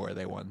Punic War,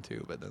 they won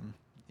too, but then,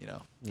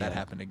 that Yeah.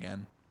 happened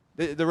again.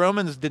 The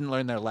Romans didn't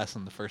learn their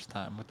lesson the first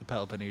time with the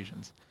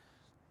Peloponnesians.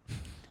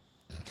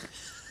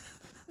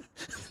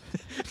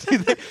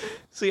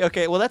 See,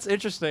 okay, well, that's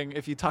interesting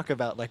if you talk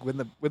about, like, when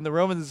the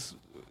Romans...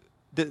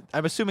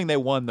 I'm assuming they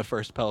won the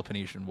first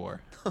Peloponnesian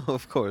War.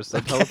 Of course.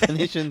 The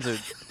Peloponnesians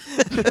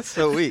are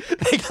so weak.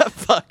 They got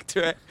fucked,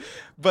 right?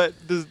 But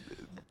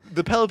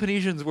the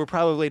Peloponnesians were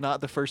probably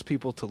not the first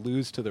people to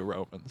lose to the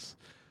Romans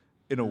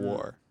in a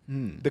war.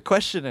 The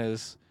question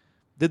is,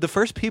 did the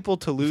first people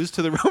to lose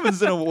to the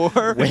Romans in a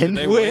war Win?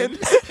 They win?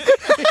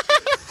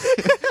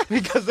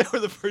 Because they were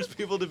the first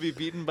people to be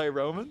beaten by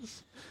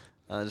Romans?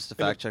 Just to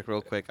fact check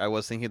real quick, I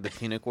was thinking of the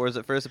Punic Wars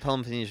at first. The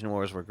Peloponnesian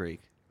Wars were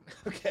Greek.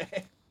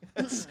 Okay.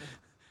 That's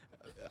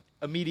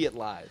immediate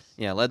lies.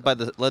 Yeah, led by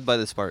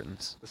the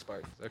Spartans. The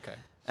Spartans, okay.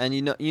 And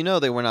you know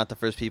they were not the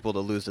first people to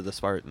lose to the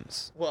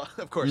Spartans. Well,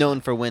 of course.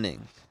 Known for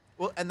winning.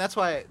 Well, and that's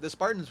why the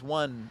Spartans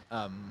won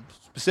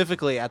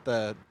specifically at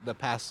the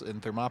pass in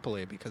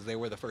Thermopylae, because they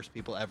were the first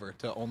people ever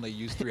to only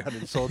use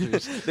 300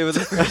 soldiers They were the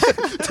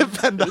first. to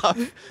fend off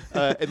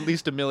at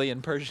least 1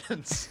 million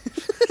Persians.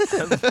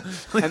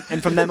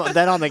 and from then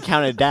on, they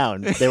counted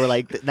down. They were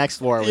like, the next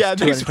war was Yeah,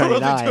 next war was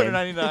 229.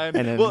 299.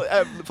 And then-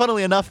 Well,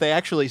 funnily enough, they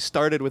actually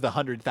started with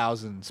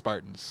 100,000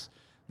 Spartans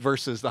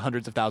versus the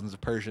hundreds of thousands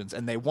of Persians,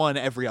 and they won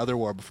every other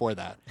war before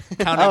that.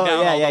 Counting Oh,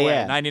 down yeah, all yeah, the way.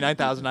 yeah.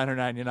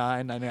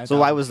 99,999, 99,000. So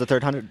why was the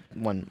third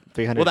one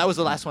 300? Well, that was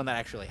the last one that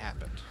actually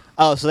happened.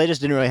 Oh, so they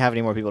just didn't really have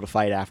any more people to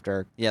fight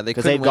after. Yeah, they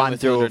because couldn't they'd win gone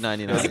with through.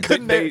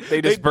 299.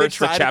 They just birched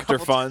for tried a chapter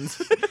couple funds.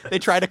 They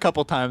tried a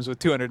couple times with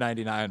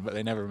 299, but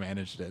they never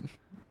managed it.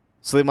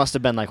 So they must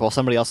have been like, well,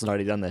 somebody else had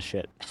already done this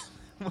shit.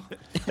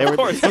 They were,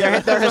 course.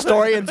 their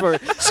historians were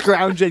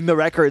scrounging the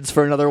records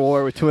for another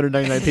war with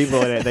 299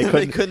 people in it. They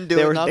couldn't, do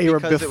they it were, not they were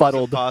because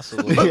befuddled. it was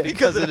impossible, Yeah. but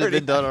because it had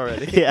been done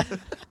already. Yeah.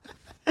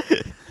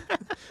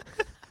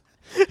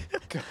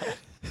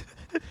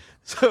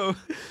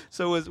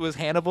 So was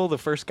Hannibal the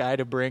first guy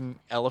to bring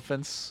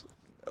elephants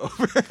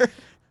over?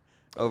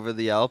 Over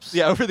the Alps.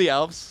 Yeah, over the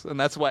Alps, and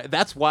that's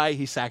why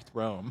he sacked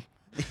Rome.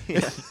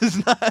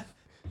 It's not.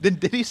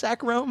 Did he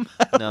sack Rome?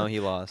 No, he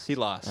lost. He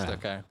lost. Oh.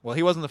 Okay. Well,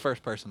 he wasn't the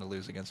first person to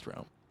lose against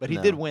Rome, but he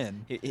No. did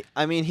win.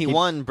 He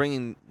won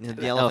bringing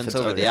the elephants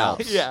over the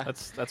Alps. Alps. Yeah.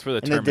 That's where the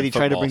And term then did he in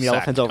try to bring the football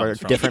elephants sack over comes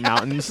from. different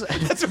mountains?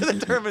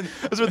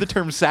 That's where the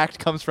term "sacked"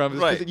 comes from.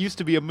 Because Right. It used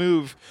to be a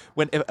move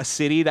when a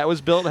city that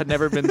was built had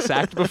never been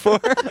sacked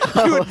before.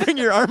 You would bring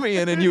your army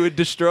in and you would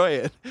destroy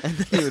it, And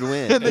then he would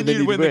win. and then then you'd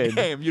you'd win the win.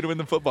 game. You'd win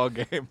the football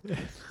game.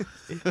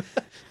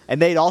 And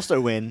they'd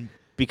also win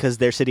because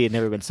their city had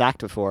never been sacked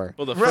before.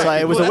 Well, the So first-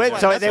 it was Well, a win.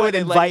 that's So why they would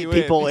they let invite you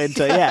in. people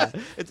into yeah.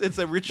 It's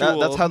a ritual.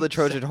 That's how the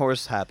Trojan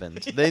horse happened.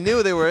 They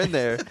knew they were in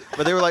there,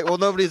 but they were like, well,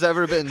 nobody's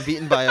ever been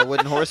beaten by a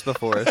wooden horse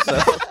before.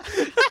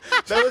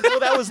 So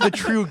that was the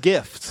true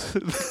gift.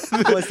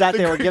 Was that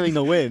they were giving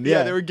the win? Yeah,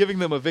 Yeah, they were giving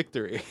them a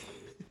victory.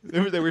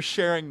 They were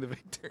sharing the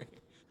victory.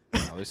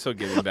 Oh, they're still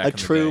giving back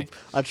in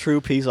a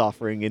true peace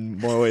offering in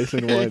more ways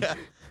than one.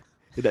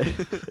 Yeah.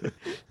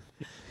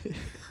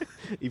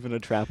 Even a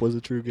trap was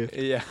a true gift.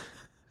 Yeah.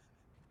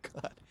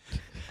 God.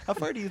 How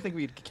far do you think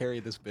we'd carry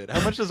this bit?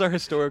 How much does our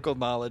historical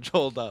knowledge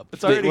hold up?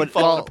 It's already Well,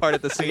 falling apart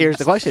at the seams. Here's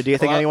the question: do you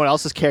think Well, anyone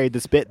else has carried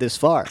this bit this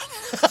far?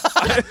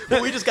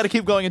 we just got to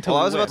keep going until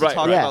well, I we was about win. to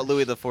talk Yeah. about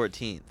Louis the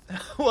 14th.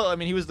 Well, I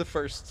mean, he was the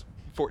first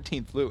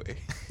 14th Louis.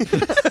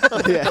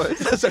 Yeah.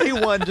 So he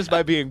won just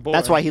by being born.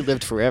 That's why he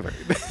lived forever.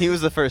 He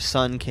was the first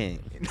Sun King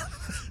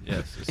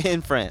Yes.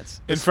 in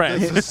France. In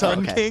France. the Sun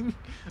Okay. King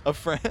of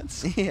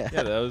France. Yeah.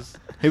 Yeah, that was.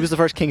 He was the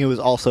first king who was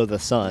also the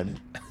son.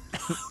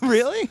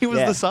 Really? He was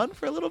Yeah. the son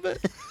for a little bit?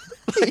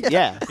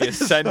 Yeah. He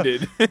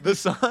ascended. The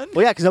sun?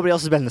 Well, yeah, because nobody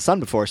else has been in the sun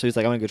before, so he's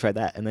like, I'm gonna go try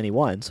that, and then he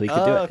won, so he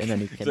could do it, okay. and then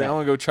he He's came like, I back.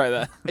 want to go try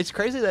that. It's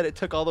crazy that it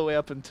took all the way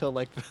up until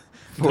like the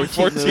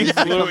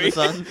 14th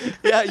Louis.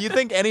 Yeah, you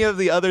think any of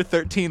the other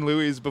 13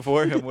 Louis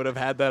before him would have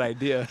had that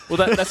idea. Well,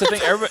 that's the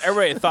thing.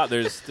 Everybody thought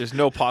there's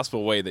no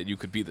possible way that you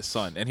could be the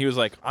sun, and he was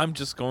like, I'm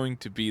just going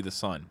to be the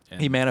sun.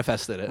 And He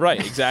manifested it. right,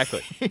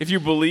 exactly. If you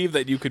believe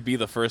that you could be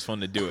the first one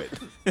to do it,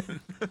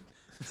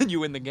 Then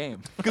you win the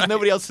game. Because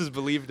nobody else has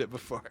believed it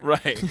before.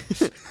 right?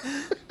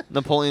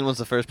 Napoleon was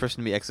the first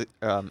person to be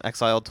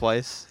exiled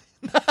twice.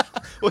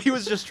 Well, he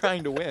was just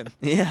trying to win.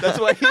 Yeah. That's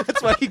why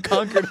he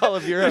conquered all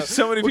of Europe. There's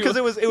so many because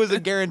people- it was a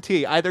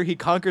guarantee. Either he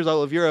conquers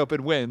all of Europe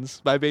and wins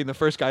by being the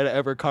first guy to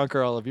ever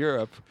conquer all of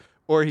Europe,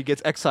 or he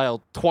gets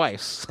exiled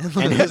twice And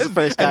he was the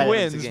first guy and to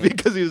wins win the game.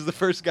 because he was the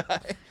first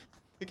guy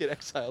to get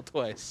exiled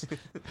twice.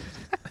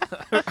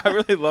 I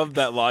really love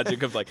that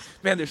logic of like,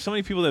 man, there's so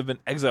many people that have been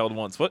exiled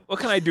once. What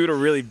can I do to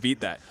really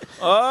beat that?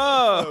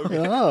 Oh,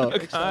 Oh,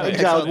 Okay.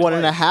 exiled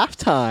 1.5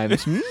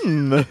 times.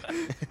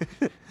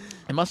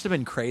 It must have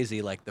been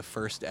crazy, like the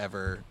first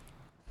ever,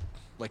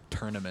 like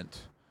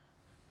tournament.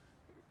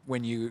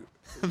 When you,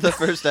 The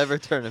first ever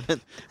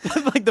tournament.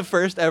 like the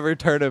first ever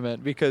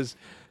tournament, because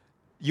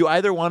you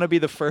either want to be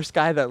the first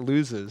guy that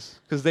loses,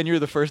 because then you're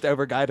the first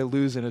ever guy to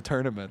lose in a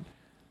tournament,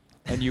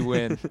 and you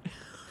win,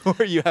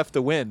 or you have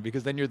to win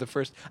because then you're the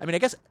first. I mean, I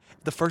guess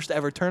the first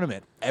ever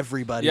tournament,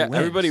 everybody yeah, wins.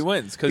 everybody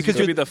wins because Because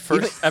you'll be you're- the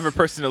first ever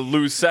person to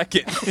lose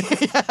second.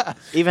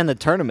 Even the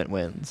tournament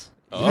wins.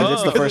 Because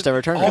it's the Oh. first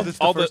ever tournament. it's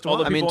the first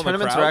one. I mean, people in the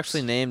tournaments are crowds?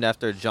 actually named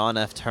after John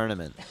F.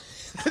 Tournament,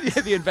 Yeah,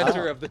 the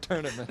inventor of the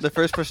tournament. the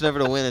first person ever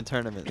to win a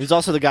tournament. He was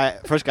also the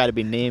first guy to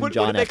be named What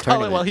John did they F. call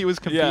Tournament, him while he was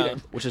Yeah.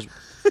 competing? which is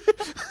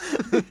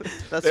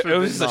That's It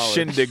was just a knowledge.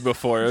 shindig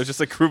before. It was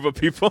just a group of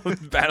people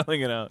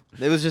battling it out.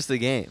 It was just a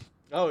game.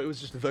 Oh, it was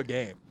just the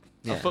game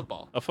Yeah. of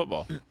football. A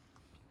football.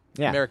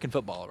 yeah. American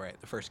football, right?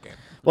 The first game.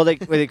 Well, they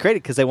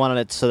created because they wanted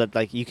it so that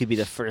like you could be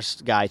the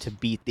first guy to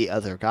beat the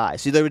other guy.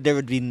 So there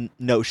would be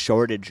no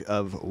shortage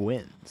of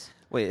wins,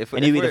 Wait, if,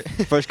 and if you'd be we're,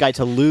 the first guy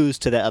to lose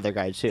to the other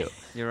guy too.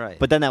 you're right.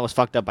 But then that was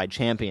fucked up by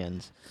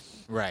champions.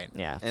 Right.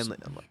 Yeah, and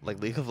like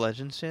League of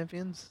Legends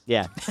champions.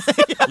 yeah.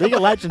 League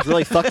of Legends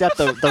really fucked up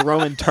the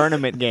Roman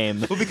tournament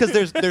game. Well, because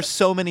there's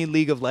so many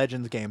League of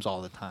Legends games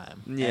all the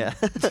time. Yeah.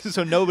 And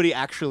so nobody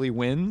actually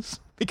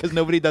wins because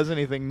nobody does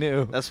anything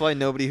new. That's why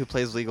nobody who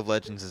plays League of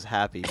Legends is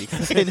happy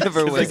because they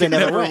never Because win. they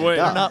never never win. win.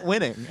 Duh. They're not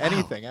winning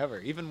anything ever,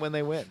 even when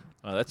they win.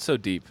 Oh, that's so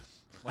deep.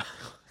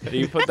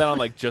 You put that on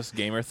like Just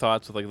Gamer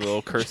Thoughts with like a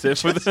little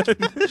cursive with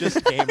it.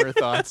 Just gamer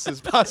thoughts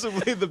is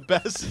possibly the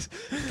best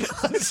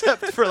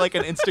concept for like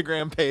an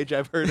Instagram page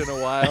I've heard in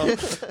a while.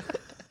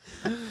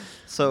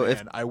 So if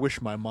Man, I wish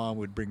my mom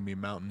would bring me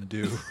Mountain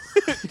Dew.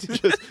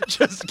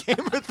 just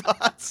gamer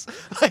thoughts.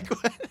 Like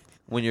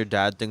when your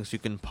dad thinks you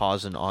can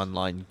pause an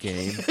online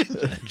game,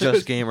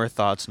 Just Gamer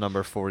Thoughts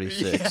number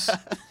 46.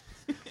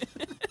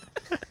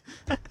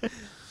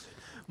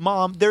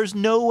 Mom, there's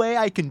no way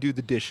I can do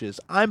the dishes.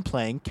 I'm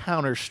playing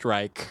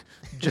Counter-Strike.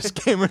 Just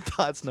gamer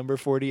thoughts number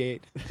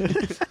 48.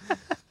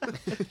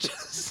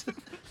 Just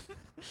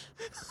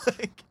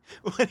like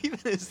what even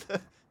is that?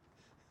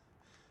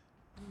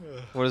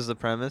 What is the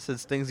premise?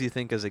 It's things you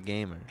think as a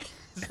gamer.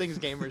 Things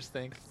gamers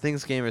think.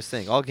 Things gamers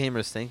think. All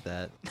gamers think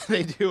that.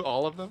 They do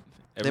all of them.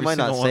 They Every might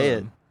not single one say of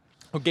it. them.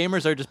 Well,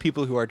 gamers are just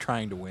people who are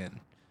trying to win,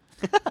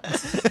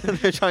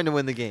 They're trying to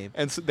win the game.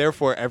 and so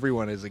therefore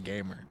everyone is a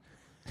gamer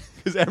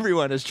because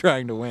everyone is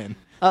trying to win.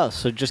 Oh,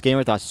 so just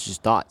gamer thoughts is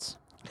just thoughts.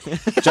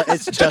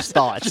 It's just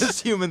thoughts.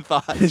 Just human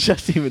thoughts. It's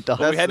just even thoughts.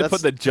 Well, we had to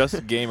That's- put the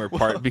Just Gamer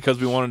part because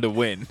we wanted to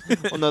win.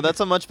 Well, no, that's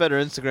a much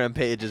better Instagram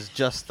page. Is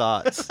Just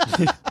Thoughts.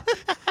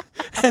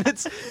 And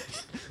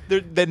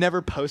they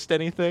never post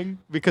anything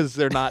because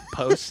they're not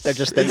posts. They're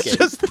just It's thinking.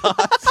 just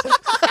thoughts.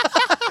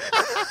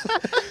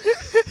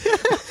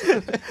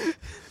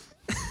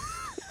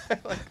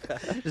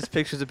 Just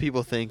pictures of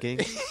people thinking.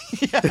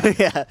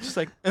 yeah. Just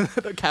like, and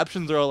the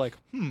captions are all like,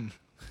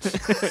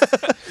 just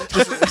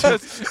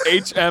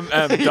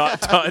HMM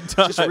dot dot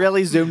dot. Just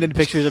really zoomed in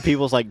pictures of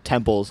people's like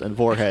temples and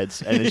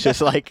foreheads, and it's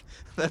just like,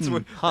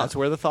 that's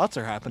where the thoughts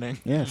are happening.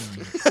 yes,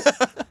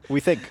 we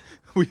think,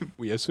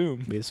 We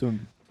assume. we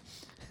assume.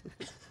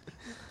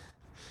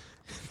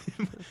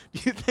 Do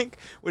you think?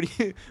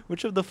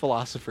 Which of the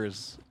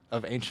philosophers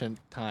of ancient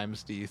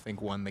times do you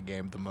think won the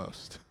game the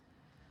most?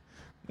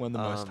 Won the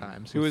most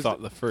times. Who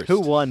thought the first? Who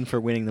won for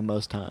winning the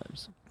most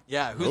times?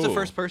 Yeah, who's the Ooh.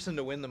 first person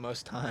to win the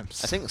most times?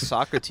 I think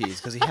Socrates,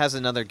 because he has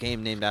another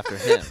game named after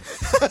him.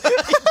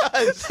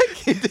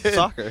 he did.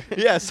 Soccer.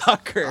 Yeah,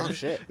 soccer. Oh,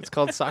 shit. It's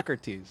called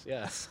Socrates.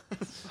 Yes.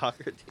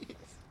 Socrates.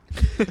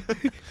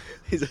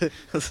 He's a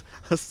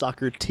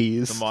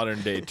Socrates. The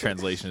modern day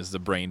translation is the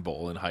Brain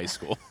Bowl in high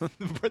school.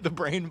 The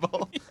brain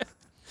ball.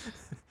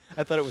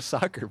 I thought it was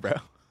soccer, bro.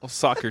 Well,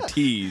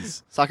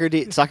 Socrates.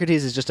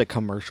 Socrates is just a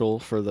commercial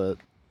for the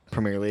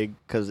Premier League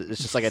because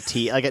it's just like a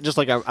pre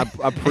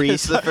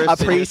It's the first a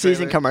thing in the preseason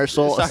trailer.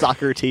 commercial. Soc-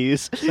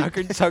 Socrates.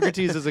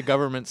 Socrates is a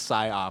government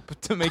psyop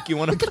to make you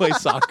want to play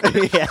soccer.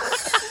 yeah.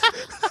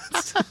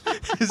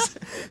 Because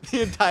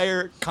the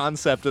entire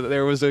concept that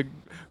there was a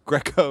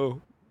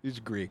he's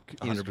Greek,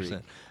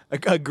 100%.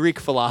 A Greek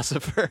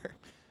philosopher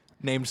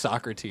named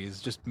Socrates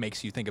just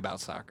makes you think about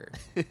soccer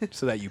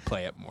so that you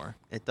play it more.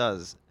 It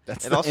does.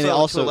 That's It also, and it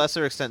also- to a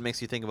lesser extent,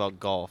 makes you think about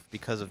golf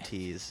because of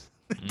tees.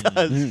 It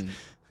does. Mm.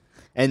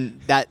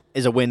 And that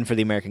is a win for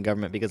the American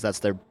government because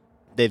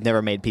they've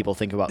never made people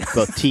think about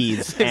both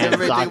tees and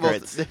soccer.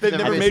 They've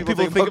never made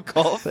people think about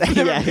golf. They've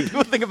never Yeah. made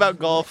people think about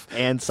golf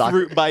And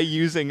soccer. by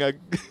using a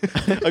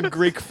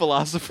Greek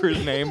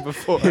philosopher's name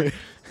before.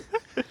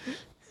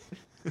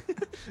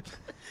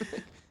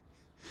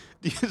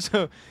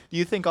 Do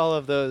you think all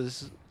of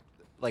those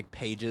like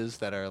pages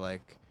that are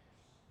like,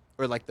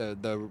 or like the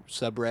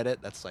subreddit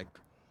that's like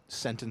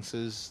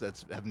sentences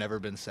that have never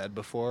been said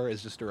before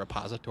is just a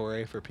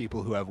repository for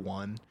people who have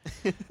won?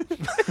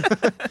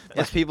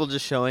 It's people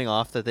just showing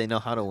off that they know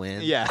how to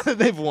win. Yeah,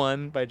 they've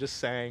won by just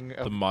saying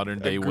The modern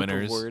day group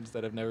winners. of words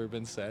that have never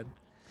been said.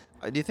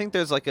 Do you think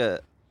there's like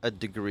a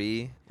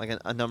degree, like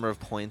a number of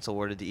points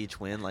awarded to each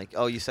win? Like,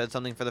 oh, you said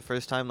something for the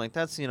first time, like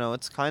that's,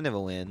 it's kind of a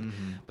win.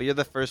 Mm-hmm. But you're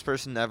the first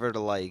person ever to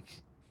like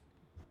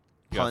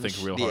You gotta punch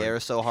think real the hard. air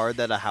so hard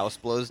that a house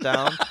blows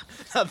down.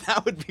 Now,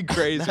 that would be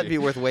crazy. That'd be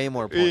worth way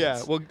more points.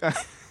 Yeah, well,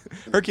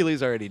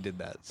 Hercules already did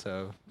that,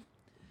 so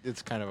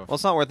it's kind of a. Well,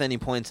 it's not worth any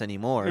points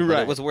anymore, but Right.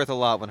 it was worth a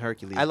lot when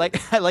Hercules. I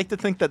did. like to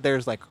think that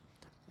there's like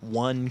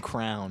one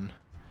crown,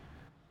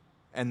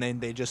 and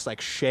then they just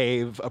like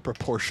shave a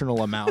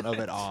proportional amount of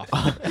it off.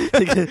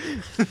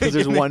 Because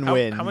there's one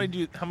win.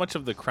 How much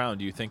of the crown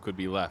do you think would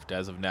be left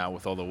as of now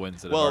with all the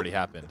wins that Well, have already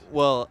happened?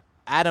 Well,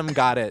 Adam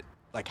got it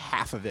like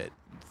half of it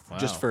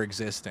just Wow. for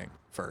existing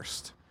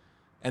first,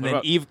 and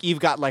What then about- Eve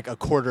got like a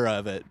quarter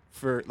of it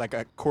for like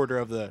a quarter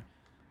of the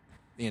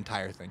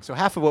entire thing. So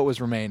half of what was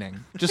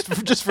remaining just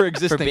for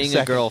existing. for being a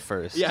second. girl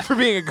first. Yeah, for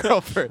being a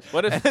girl first.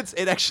 What if- And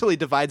it actually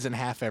divides in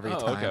half every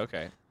time?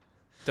 Okay.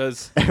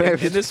 Does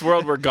in this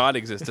world where God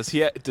exists,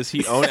 does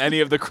he own any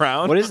of the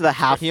crown? What is the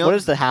He What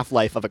owns- is the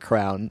half-life of a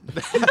crown?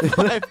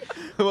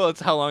 Well,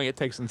 it's how long it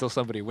takes until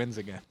somebody wins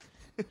again.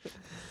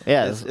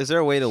 Yeah. Is there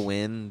a way to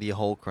win the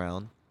whole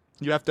crown?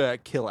 You have to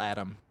kill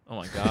Adam. Oh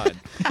my God!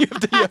 You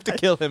have to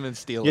kill him and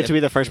steal You have it. to be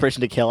the first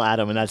person to kill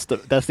Adam, and that's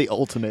the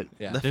ultimate.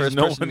 Yeah. The There's first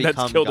no person one to that's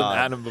become killed God. an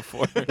atom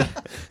before.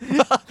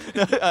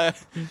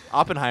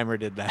 Oppenheimer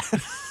did that.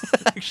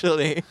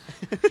 Actually,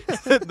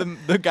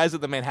 the guys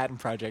at the Manhattan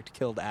Project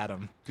killed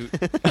Adam.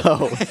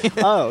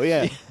 Oh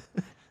yeah.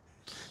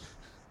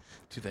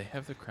 Do they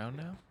have the crown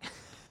now?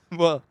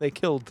 Well, they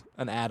killed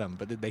an atom,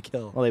 but did they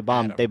kill? Well, they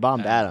bombed. Adam? They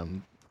bombed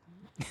Adam.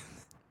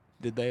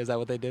 Did they? Is that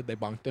what they did? They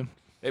bonked him.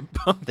 They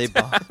bumped They it.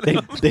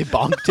 bombed. They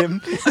bombed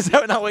him. Is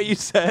that not what you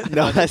said?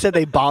 No, I said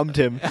they bombed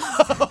him.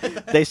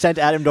 They sent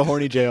Adam to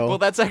horny jail. Well,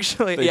 that's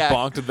actually They yeah.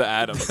 bonked the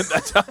atom.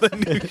 That's how the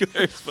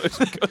nuclear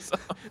explosion goes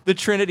off. The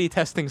Trinity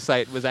testing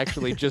site was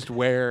actually just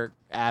where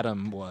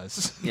Adam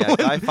was. Yeah,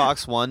 Guy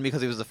Fawkes won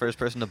because he was the first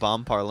person to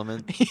bomb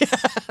Parliament. Yeah,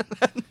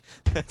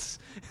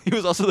 he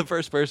was also the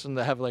first person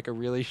to have like a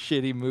really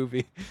shitty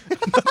movie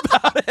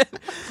about it.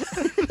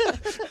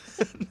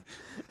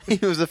 He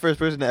was the first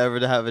person ever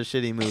to have a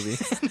shitty movie.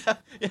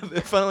 Yeah,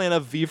 funnily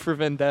enough, V for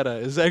Vendetta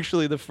is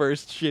actually the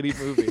first shitty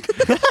movie.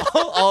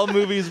 all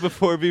movies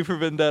before V for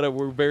Vendetta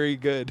were very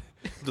good.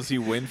 Does he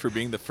win for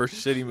being the first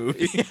shitty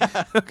movie?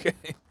 Yeah. Okay.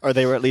 Or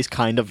they were at least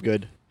kind of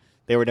good.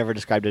 They were never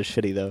described as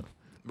shitty though.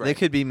 They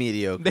could be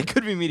mediocre. They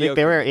could be They, mediocre.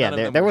 they were None of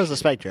them there were was a shitty.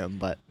 spectrum,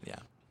 but Yeah,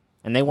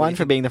 and they What do won you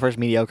for think? being the first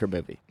mediocre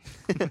movie.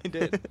 they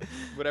did.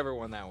 Whatever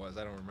one that was,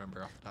 I don't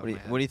remember off the top What do, of you,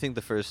 my head. what do you think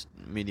the first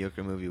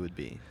mediocre movie would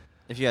be,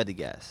 if you had to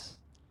guess?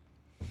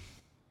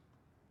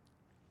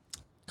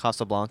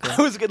 Casablanca.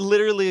 I was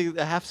literally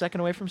a half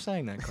second away from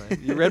saying that, Clay.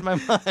 You read my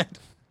mind.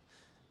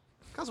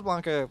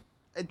 Casablanca,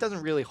 it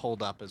doesn't really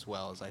hold up as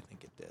well as I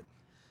think it did.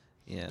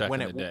 Yeah. Back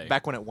when in it the day.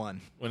 back when it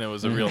won. When it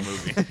was a real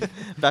movie.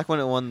 Back when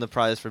it won the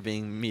prize for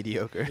being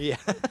mediocre. Yeah.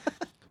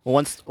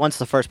 Well, once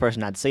the first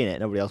person had seen it,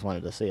 nobody else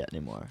wanted to see it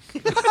anymore.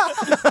 Because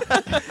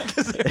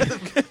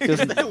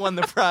they won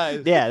the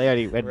prize. Yeah, they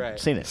already had Right.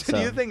 seen it. So.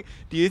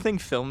 Do you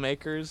think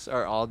filmmakers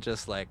are all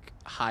just like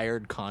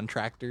hired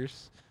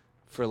contractors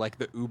for like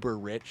the uber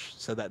rich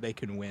so that they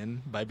can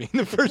win by being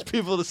the first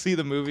people to see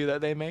the movie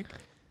that they make?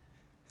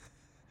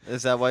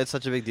 Is that why it's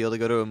such a big deal to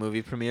go to a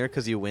movie premiere?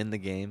 Because you win the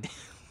game.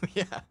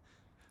 Yeah.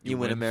 You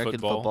win win American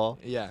football. football.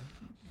 Yeah.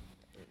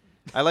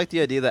 I like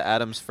the idea that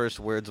Adam's first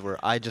words were,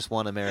 "I just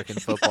want American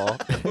football."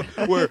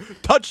 We're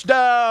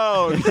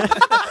touchdown.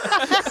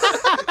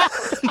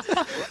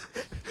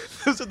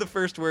 Those are the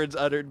first words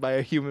uttered by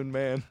a human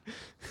man.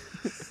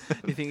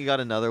 You think he got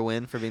another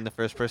win for being the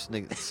first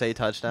person to say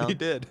touchdown? He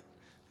did.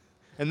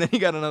 And then he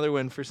got another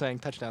win for saying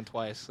touchdown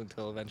twice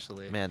until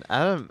eventually. Man,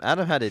 Adam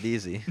had it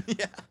easy.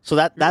 Yeah. So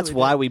that's really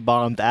why did. we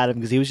bombed Adam,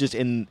 because he was just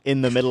in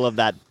the middle of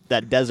that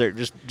desert,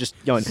 just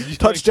going Just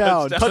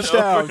touchdown, going touchdown,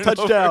 touchdown over and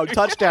touchdown, over.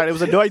 touchdown. It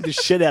was annoying the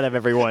shit out of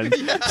everyone.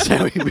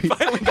 So we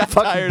Finally got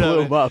fucking tired blew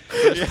of him it. up.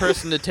 First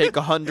person to take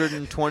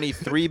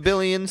 123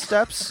 billion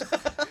steps.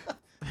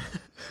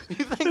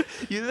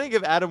 You You think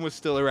if Adam was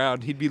still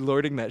around, he'd be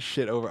lording that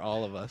shit over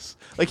all of us.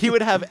 Like, he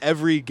would have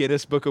every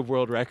Guinness Book of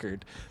World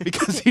Record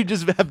because he'd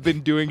just have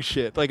been doing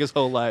shit, like, his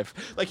whole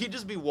life. Like, he'd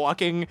just be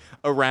walking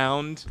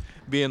around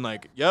being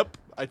like, yep,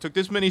 I took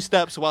this many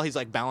steps while he's,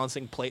 like,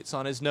 balancing plates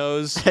on his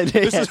nose. I've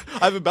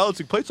been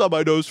balancing plates on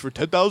my nose for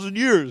 10,000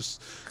 years.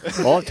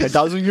 Oh,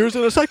 10,000 years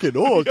in a second.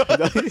 Oh,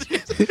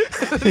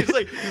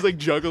 he's like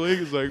juggling.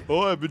 He's like,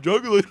 oh, I've been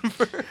juggling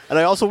for... And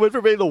I also went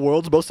for being the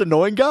world's most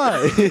annoying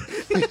guy.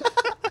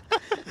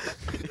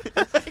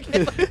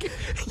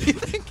 You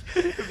think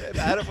if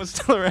Adam was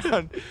still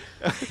around,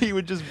 he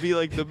would just be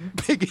like the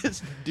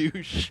biggest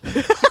douche.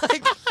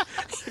 Like,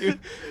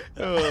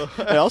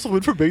 I also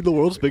went for being the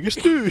world's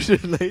biggest douche.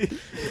 Like,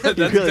 That's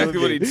exactly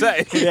what he'd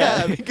say.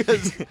 yeah,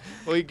 because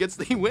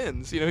he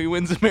wins. You know, he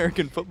wins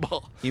American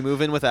football. You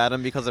move in with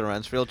Adam because the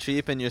rent's real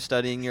cheap, and you're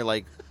studying your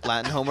like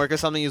Latin homework or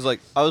something. He's like,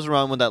 I was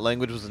around when that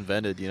language was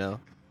invented. You know.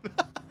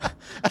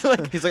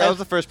 He's like, I was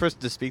the first person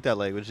to speak that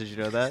language. Did you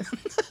know that?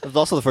 I was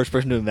also the first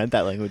person to invent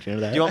that language. You know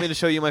that? Do you want me to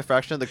show you my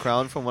fraction of the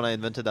crown from when I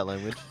invented that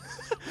language?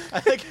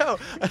 I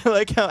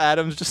like how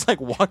Adam's just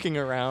like walking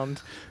around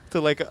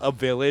to like a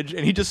village,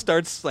 and he just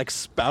starts like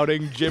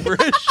spouting gibberish.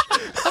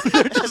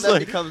 They're just And that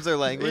like, becomes their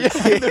language.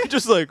 yeah, and they're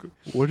just like,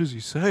 what is he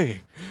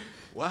saying?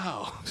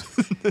 Wow.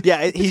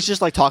 Yeah, he's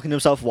just like talking to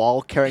himself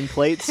while carrying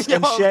plates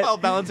and shit. While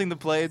balancing the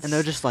plates. And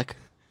they're just like,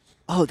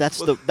 oh, that's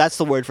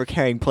the word for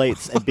carrying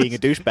plates and being a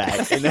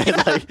douchebag. And they're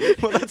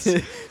like, well, that's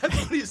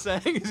what he's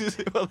saying.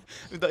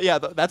 Yeah,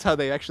 that's how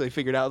they actually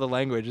figured out the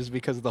language, is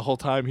because the whole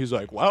time he's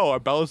like, wow,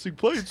 I'm balancing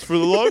plates for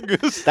the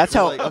longest. that's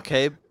how Like,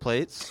 okay,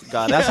 plates.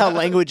 Got it. that's how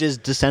languages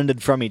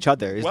descended from each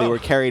other. Is they Wow. were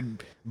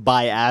carried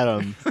by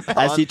Adam as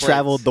On he plates.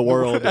 traveled the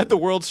world. At the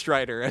World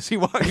Strider, as he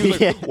walked, he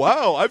was like, Yeah.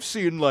 wow, I've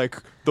seen like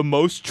the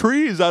most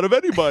trees out of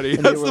anybody. And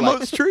they That's were the like,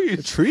 most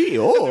trees. Tree, They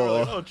were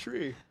like, oh. oh,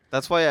 tree.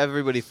 That's why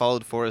everybody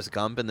followed Forrest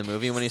Gump in the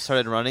movie when he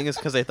started running, is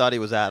because they thought he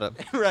was Adam.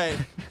 Right.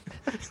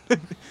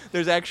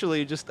 There's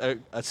actually just a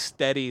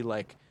steady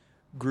like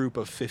group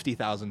of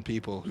 50,000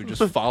 people who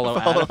just follow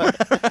Adam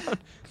around.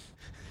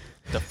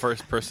 The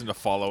first person to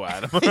follow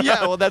Adam.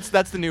 Yeah, well, that's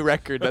the new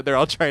record that they're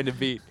all trying to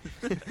beat.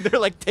 They're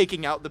like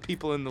taking out the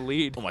people in the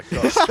lead. Oh my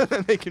gosh. So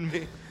that they can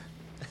be.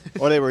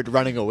 Or they were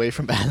running away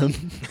from Adam.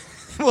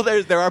 Well,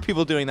 there are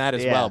people doing that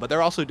as Yeah. well, but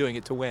they're also doing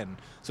it to win.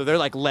 So they're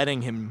like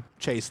letting him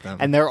chase them.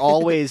 And they're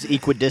always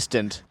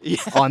equidistant Yeah.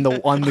 on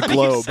the On each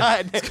globe.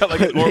 side, It's got like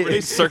an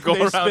orbiting circle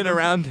they around spin him.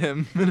 around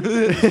him.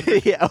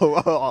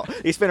 Yeah,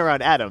 he spin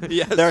around Adam.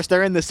 Yes.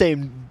 They're in the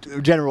same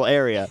general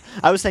area.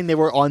 I was saying they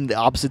were on the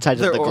opposite sides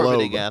They're of the globe.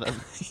 orbiting Adam.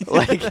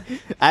 Like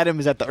Adam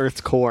is at the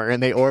Earth's core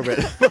and they orbit.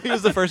 He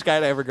was the first guy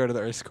to ever go to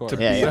the Earth's core. To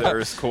Yeah, be yeah. the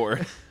Earth's core.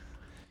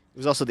 He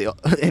was also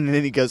and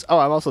then he goes, "Oh,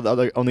 I'm also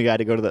the only guy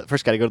to go to the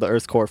first guy to go to the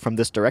Earth's core from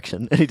this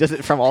direction." And he does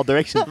it from all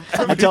directions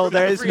until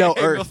there is every no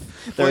angle.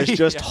 Earth. There is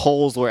just Yeah.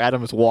 holes where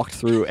Adam has walked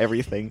through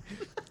everything.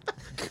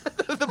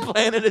 The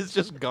planet is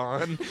just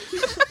gone.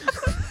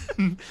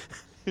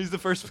 He's the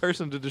first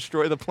person to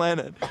destroy the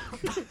planet.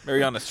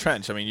 Mariana's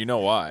Trench. I mean, you know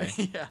why.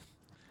 Yeah.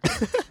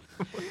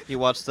 He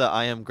watched the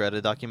I Am Greta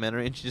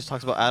documentary, and she just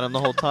talks about Adam the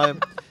whole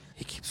time.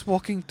 He keeps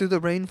walking through the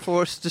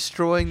rainforest,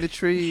 destroying the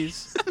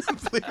trees.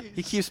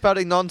 He keeps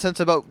spouting nonsense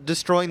about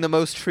destroying the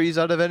most trees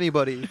out of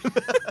anybody.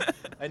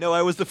 I know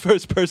I was the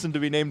first person to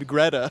be named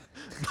Greta,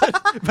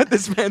 but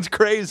this man's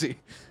crazy.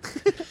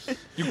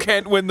 You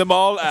can't win them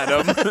all,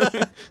 Adam.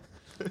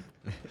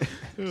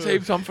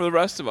 Save some for the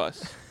rest of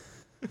us.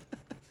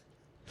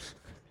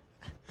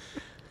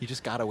 You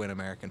just gotta win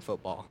American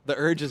football. The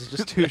urge is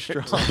just too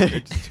strong.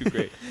 It's just too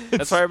great.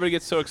 That's why everybody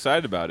gets so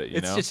excited about it, you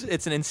know?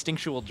 It's an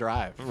instinctual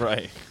drive.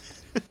 Right.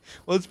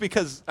 Well, it's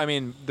because, I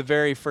mean, the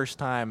very first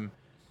time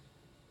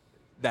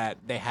that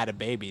they had a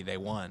baby, they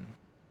won.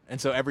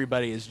 And so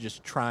everybody is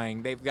just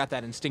trying. They've got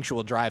that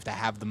instinctual drive to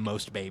have the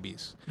most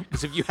babies.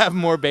 Because if you have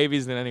more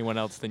babies than anyone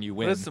else, then you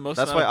win. What is the most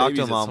That's why amount of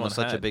babies that Octomom someone was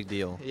such a had? big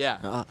deal.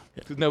 Yeah.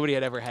 Because nobody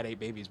had ever had 8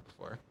 babies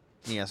before.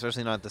 Yeah,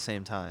 especially not at the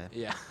same time.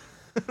 Yeah.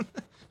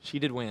 She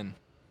did win.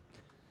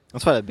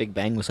 That's why the Big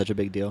Bang was such a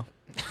big deal.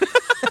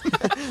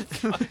 Because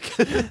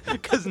I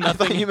thought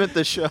nothing. you meant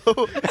the show.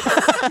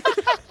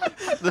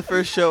 The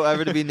first show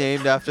ever to be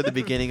named after the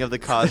beginning of the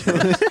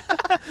cosmos.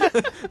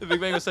 The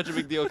Big Bang was such a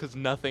big deal because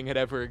nothing had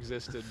ever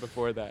existed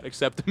before that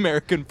except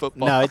American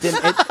football. No, it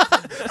didn't.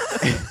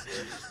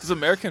 Does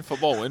American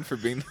football win for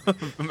being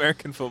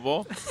American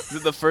football? Is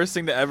it the first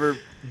thing to ever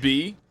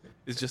be?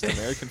 Is just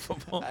American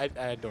football?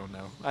 I don't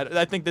know.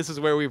 I think this is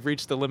where we've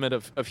reached the limit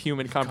of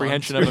human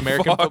comprehension of too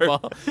American far.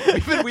 football.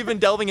 We've been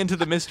delving into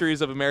the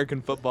mysteries of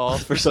American football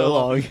for so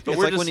long. But It's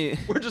we're like just when you-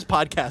 we're just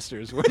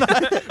podcasters. We're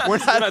not We're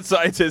not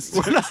scientists.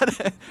 we're not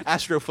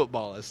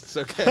astrofootballists.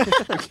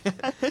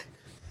 Okay.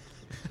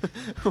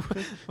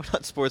 We're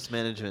not sports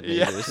management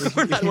Yeah. majors.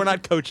 we're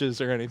not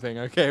coaches or anything.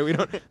 Okay. We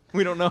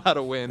don't know how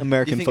to win. You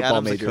American think football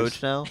Adam's majors. a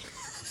coach now?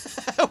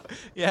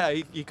 Yeah,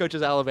 he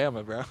coaches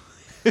Alabama, bro.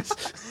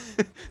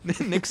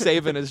 Nick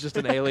Saban is just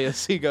an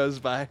alias he goes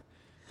by.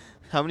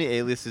 How many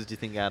aliases do you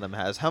think Adam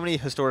has? How many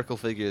historical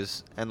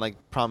figures and like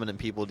prominent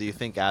people do you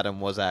think Adam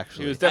was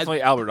actually? He was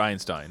definitely Albert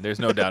Einstein. There's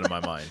no doubt in my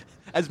mind.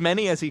 As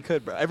many as he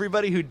could, bro.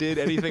 Everybody who did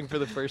anything for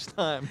the first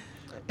time.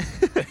 He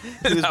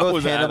was That both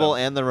was Hannibal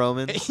Adam. and the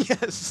Romans.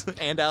 Yes,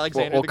 and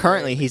Alexander. Well, the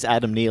currently Great. he's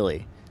Adam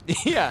Neely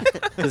Yeah,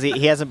 because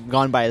he hasn't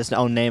gone by his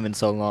own name in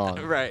so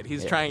long. right.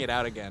 He's Yeah. trying it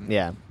out again.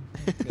 Yeah.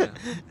 Yeah.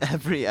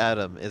 Every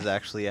Adam is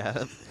actually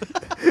Adam.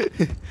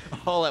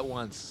 All at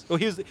once. Well,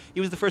 he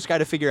was the first guy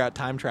to figure out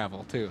time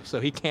travel too,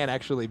 so he can't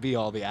actually be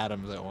all the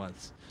Adams at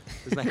once.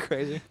 Isn't that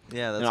crazy?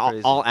 Yeah, that's And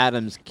crazy. all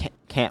Adams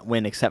can't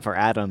win except for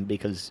Adam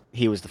because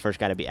he was the first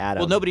guy to be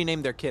Adam. Well, nobody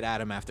named their kid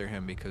Adam after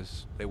him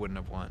because they wouldn't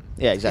have won.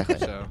 Yeah, exactly.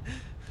 So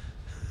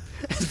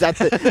Is that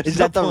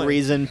the point.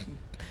 reason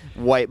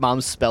white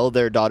moms spell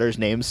their daughters'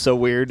 names so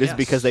weird? Is Yes.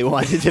 because they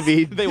wanted to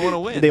be. They wanna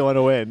win. They want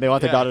to win. They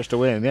want their Yeah. daughters to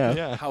win. Yeah.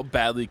 yeah. How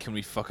badly can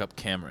we fuck up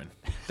Cameron?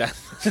 That's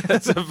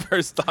the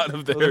first thought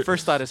of their. Well, the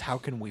first thought is, how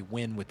can we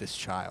win with this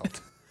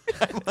child?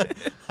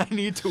 I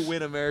need to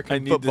win American I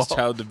need football. this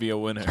child to be a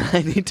winner.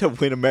 I need to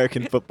win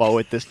American football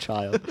with this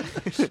child.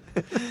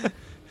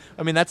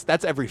 I mean,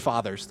 that's every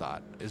father's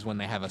thought is when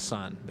they have a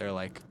son. They're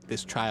like,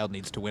 this child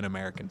needs to win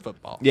American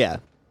football. Yeah.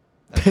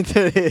 It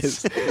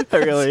is. It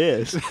really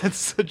is.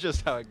 That's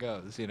just how it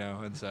goes, you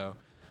know. And so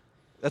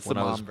that's When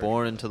the I mom was version.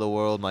 born into the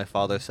world, my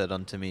father said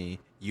unto me,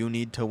 "You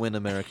need to win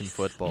American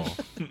football."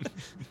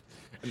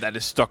 And that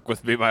has stuck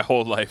with me my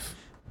whole life.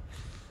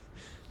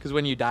 Because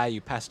when you die, you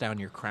pass down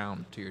your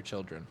crown to your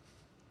children.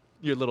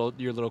 Your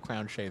little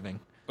crown shaving.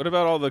 What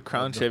about all the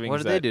crown shavings What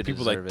do they that do to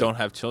people that deserve it? don't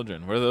have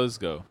children? Where do those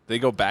go? They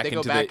go back They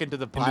into go back into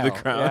the pile.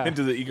 crown, yeah.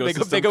 into the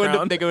ecosystem They go crown.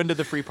 into they go into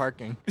the free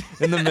parking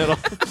in the middle.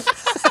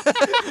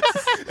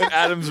 And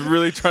Adam's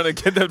really trying to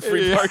get that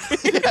free Yeah.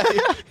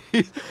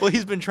 parking. Well,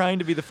 he's been trying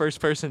to be the first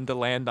person to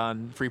land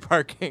on free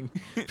parking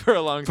for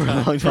a long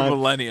time. For time.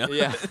 millennia.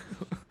 Yeah.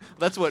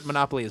 That's what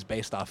Monopoly is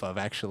based off of,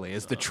 actually,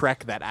 is the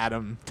trek that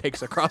Adam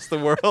takes across the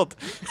world.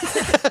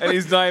 And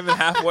he's not even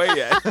halfway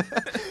yet.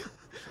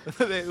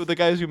 The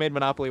guys who made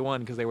Monopoly won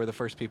because they were the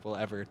first people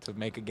ever to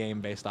make a game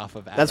based off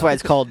of Adam. That's why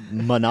it's called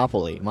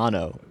Monopoly.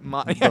 Mono.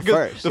 Yeah, 'cause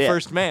first, the yeah.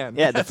 first man.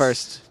 Yeah, the Yes.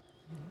 first.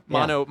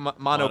 Monopoly,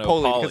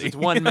 Monopoly. because it's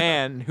one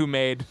man who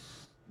made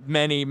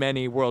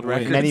many world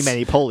records.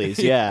 Many polies.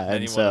 Yeah, and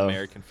Anyone so.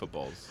 American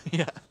footballs.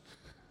 Yeah.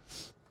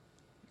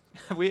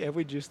 Have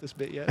we juiced this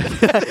bit yet?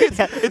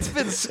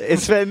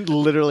 it's been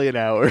Literally an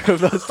hour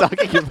of us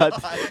talking about.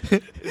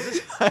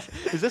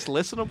 is this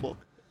listenable?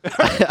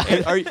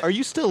 Are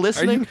you still Are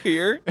listening? you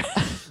here?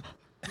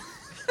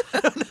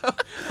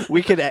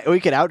 we could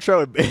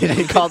outro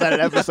and call that an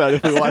episode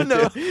if we I wanted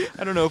don't to. know.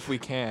 I don't know if we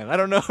can. I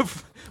don't know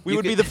if we You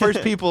would be could- the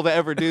first people to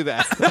ever do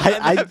that.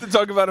 I have to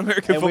talk about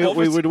American And we, football.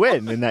 we for would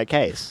win in that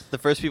case. The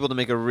first people to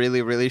make a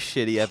really, really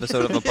shitty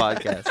episode of a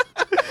podcast.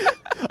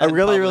 A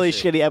really, really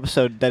publish it. shitty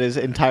episode that is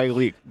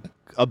entirely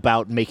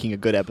about making a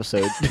good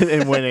episode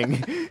and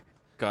winning.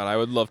 God, I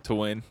would love to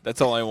win. That's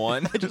all I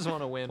want. I just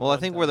want to win. Well, I one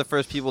think time. we're the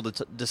first people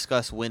to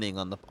discuss winning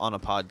on a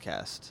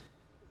podcast.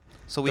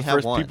 So we the have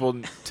first one. people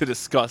to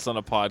discuss on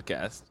a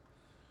podcast.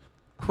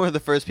 We're the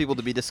first people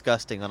to be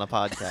disgusting on a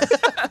podcast.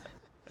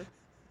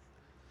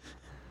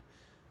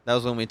 That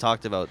was when we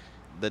talked about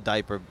the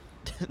diaper.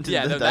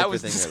 Yeah, the that diaper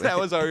was thing that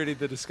was already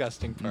the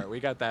disgusting part. We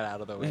got that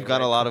out of the way. We've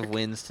got a lot of quick.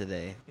 wins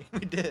today. We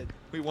did.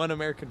 We won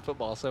American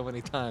football so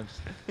many times.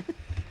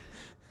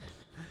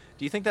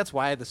 Do you think that's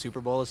why the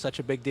Super Bowl is such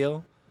a big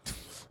deal?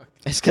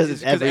 It's because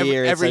it's every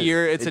year. Every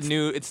year it's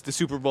the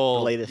Super Bowl,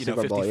 the latest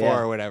Super 54 Bowl, yeah.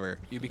 or whatever.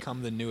 You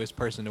become the newest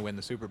person to win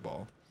the Super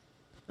Bowl.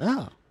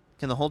 Oh,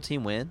 Can the whole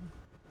team win?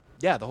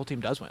 Yeah, the whole team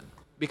does win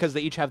because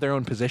they each have their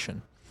own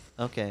position.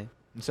 Okay.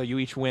 And so you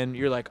each win.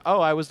 You're like, oh,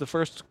 I was the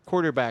first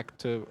quarterback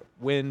to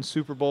win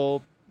Super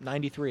Bowl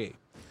 93.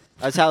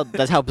 that's how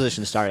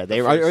positions started. They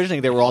first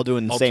originally were all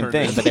doing the same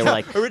thing, alternative. but they were Yeah,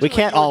 like,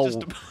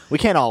 originally we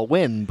can't all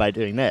win by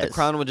doing this. The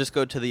crown would just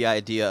go to the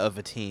idea of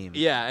a team.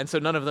 Yeah, and so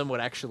none of them would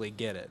actually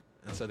get it,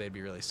 and so they'd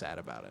be really sad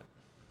about it.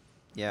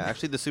 Yeah,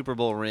 actually, the Super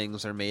Bowl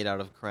rings are made out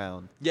of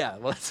crown. Yeah,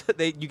 well,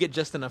 you get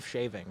just enough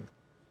shaving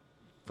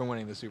from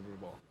winning the Super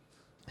Bowl.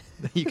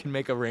 You can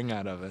make a ring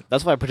out of it.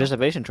 That's why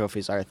participation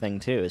trophies are a thing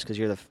too. Is because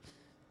you're the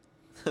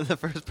The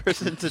first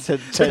person to To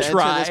enter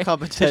try. this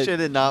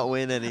competition and not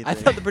win anything. I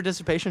thought the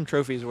participation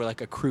trophies were like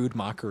a crude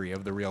mockery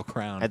of the real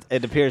crown.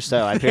 It appears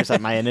so. It appears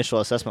that my initial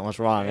assessment was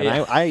wrong, and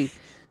Yeah. I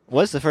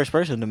was the first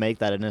person to make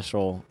that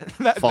initial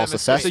That- false so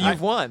assessment. you've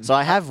won. So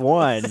I have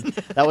won.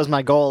 That was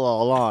my goal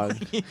all along.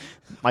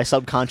 My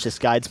subconscious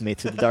guides me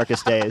through the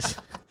darkest days.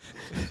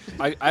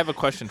 I have a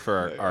question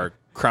for our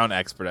crown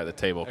expert at the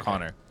table,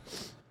 Connor.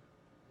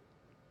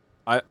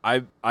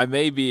 I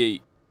may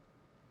be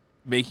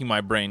making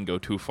my brain go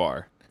too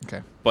far,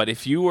 Okay. but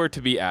if you were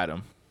to be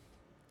Adam,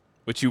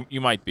 which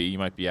you might be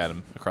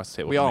Adam across the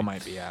table. We from all me,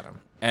 might be Adam.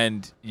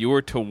 and you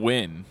were to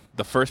win,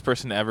 the first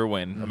person to ever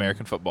win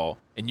American football,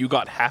 and you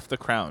got half the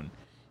crown,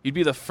 you'd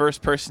be the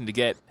first person to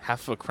get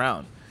half of a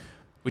crown.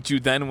 Would you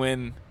then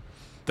win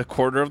the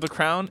quarter of the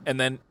crown, and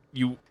then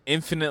you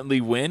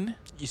infinitely win.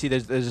 You see,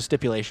 there's a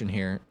stipulation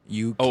here.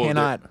 You Oh,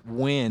 cannot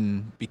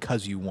win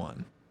because you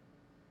won.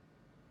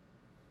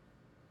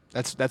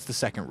 That's the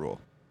second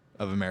rule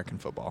of American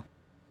football.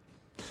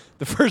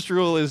 The first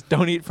rule is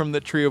don't eat from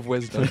the tree of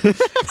wisdom.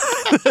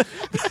 The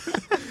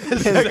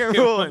second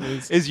rule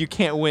is you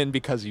can't win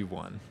because you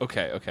won.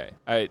 Okay.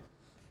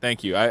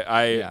 Thank you.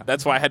 Yeah.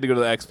 That's why I had to go to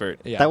the expert.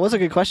 Yeah. That was a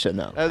good question,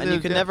 though. And you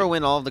can never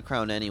win all of the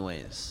crown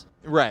anyways.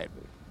 Right.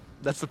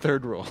 That's the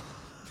third rule.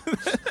 I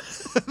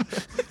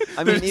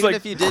They're mean, just, even like,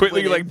 if you did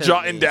quickly win like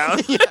jotting down.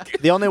 infinitely.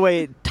 The only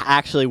way to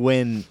actually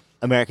win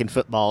American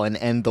football and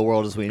end the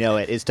world as we know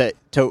it is to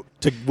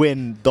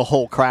win the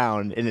whole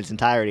crown in its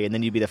entirety, and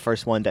then you'd be the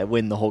first one to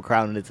win the whole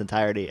crown in its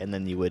entirety, and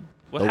then the world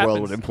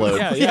would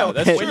implode. Yeah,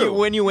 that's true.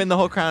 When you win the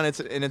whole crown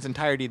in its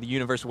entirety, the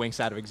universe winks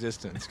out of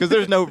existence because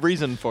there's no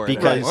reason for it.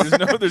 Because-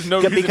 anymore. there's no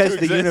Yeah, reason because to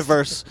the exist.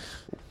 universe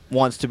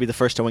wants to be the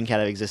first to wink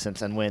out of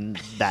existence and win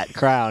that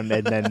crown,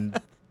 and then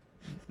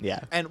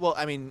And well,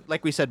 I mean,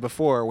 like we said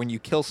before, when you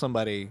kill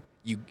somebody,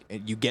 you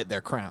get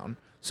their crown.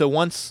 So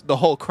once the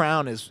whole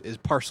crown is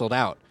parceled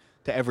out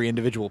to every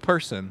individual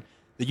person,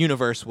 the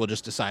universe will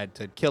just decide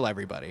to kill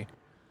everybody.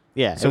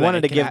 yeah, So it that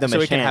wanted to can give ha- them so a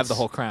it chance. can have the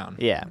whole crown.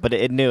 Yeah, but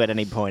it knew at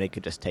any point it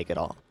could just take it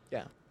all.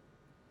 Yeah.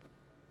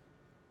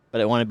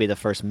 But it wanted to be the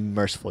first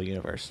merciful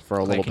universe for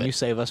a little Can bit you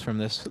save us from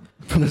this?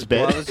 from this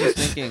bit. Well, I was just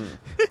thinking.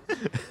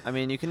 I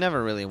mean, you can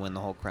never really win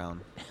the whole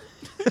crown.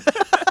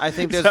 I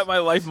think Is there's that my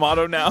life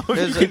motto now?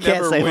 There's You a- can You can't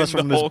never save win us the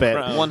from this whole bit.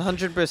 crown.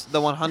 100%.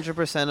 The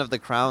 100% of the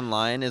crown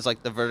line is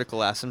like the vertical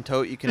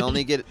asymptote. You can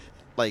only get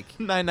like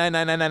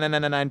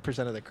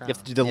 9% of the crown. You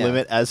have to do the Yeah.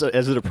 limit as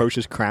it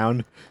approaches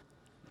crown.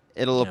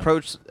 it'll Yeah.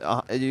 approach.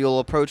 You'll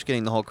approach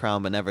getting the whole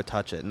crown, but never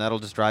touch it, and that'll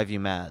just drive you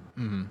mad.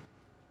 Mhm.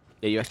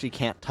 Yeah, you actually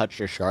can't touch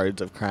your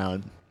shards of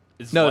crown.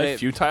 Is No, life they-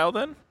 futile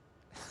then?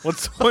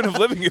 What's the point of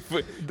living if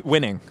we...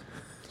 Winning,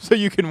 so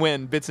you can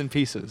win bits and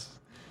pieces.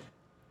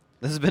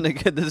 This has been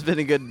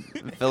a good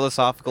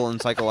philosophical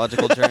and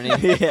psychological journey.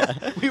 Yeah.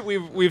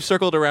 We've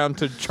circled around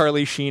to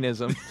Charlie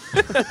Sheenism.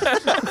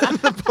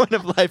 The point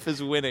of life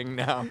is winning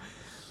now.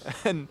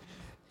 And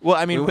well,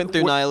 I We mean, went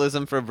through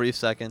nihilism for a brief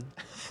second.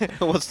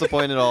 What's the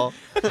point at all?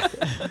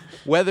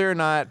 whether or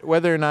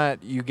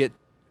not you get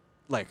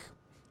like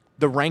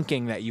the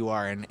ranking that you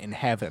are in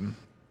heaven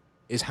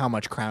is how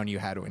much crown you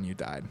had when you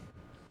died.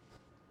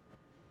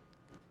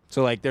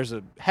 So like there's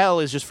a hell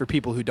is just for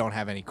people who don't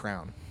have any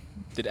crown.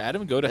 Did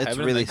Adam go to It's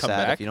heaven really and then come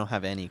sad back? if you don't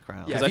have any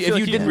crown. Yeah. 'Cause I feel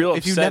like he'd be real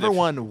if you upset never if-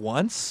 won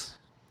once,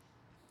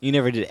 You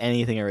never did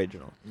anything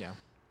original. yeah.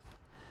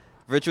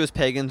 Virtuous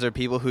pagans are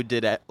people who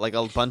did like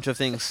a bunch of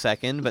things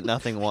second, but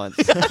nothing once,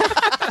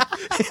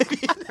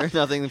 or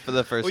nothing for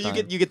the first Well,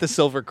 time. you get the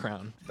silver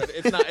crown, but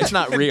it's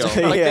not real.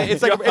 Like, Yeah.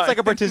 it's like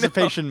a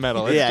participation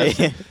medal. It's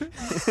Yeah,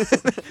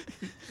 just- yeah.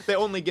 They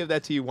only give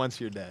that to you once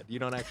you're dead. You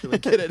don't actually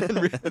get it in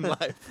real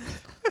life.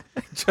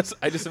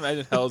 I just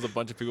imagine hell is a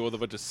bunch of people with a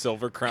bunch of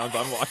silver crowns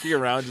on walking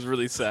around, just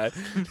really sad.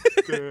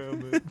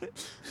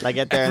 I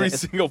get there, Every and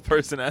single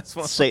person has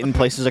one. Satan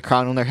places a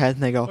crown on their head,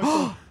 and they go,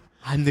 oh,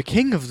 "I'm the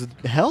king of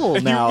hell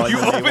now." you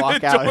and then open they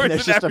walk the out, doors and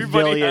there's and just a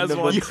everybody million has of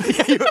one.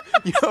 them.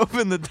 You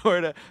open the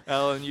door to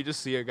hell and you just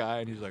see a guy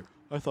and he's like,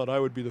 I thought I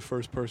would be the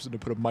first person to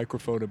put a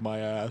microphone in my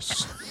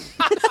ass.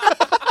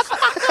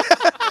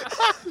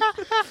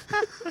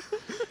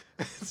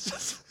 It's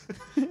just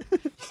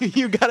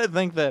you gotta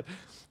think that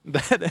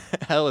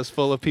hell is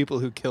full of people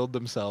who killed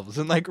themselves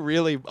in like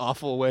really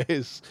awful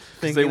ways.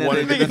 They Thinking that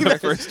wanted to be Thinking the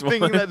that, first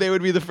thinking one. that they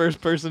would be the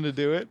first person to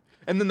do it.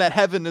 And then that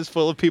heaven is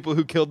full of people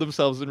who killed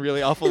themselves in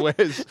really awful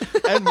ways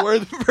and were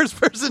the first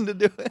person to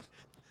do it.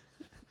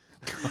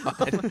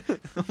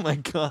 Oh my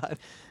god.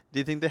 Do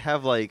you think they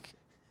have like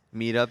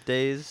meetup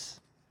days,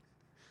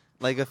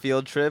 like a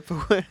field trip,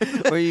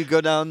 where you go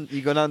down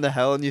to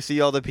hell and you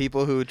see all the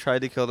people who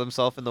tried to kill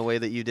themselves in the way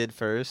that you did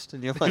first,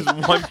 and you're like,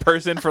 There's one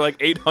person for like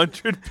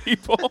 800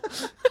 people.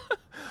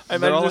 I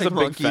they're imagine all there's like a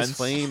big monkeys fence.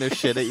 flinging their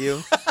shit at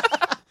you.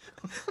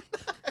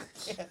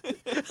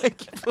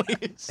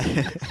 Please.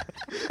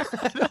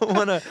 I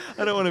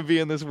don't wanna be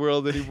in this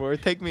world anymore.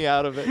 Take me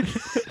out of it.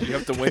 You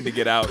have to win to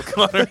get out,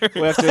 Connor.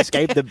 We have to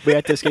escape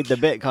the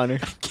bit, Connor.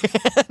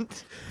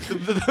 Can't.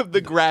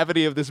 The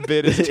gravity of this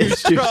bit is too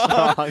It's too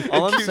strong. strong.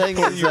 All I'm Keep saying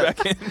pulling is you that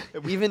back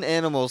in. even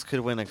animals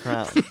could win a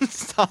crown.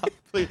 Stop.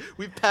 Please.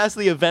 We've passed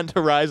the event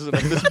horizon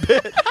of this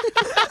bit.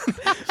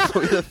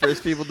 We're the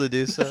first people to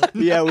do so.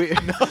 Yeah,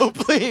 No,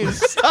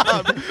 please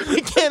stop.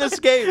 We can't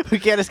escape. we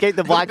can't escape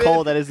the black bit-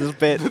 hole that is this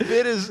bit. The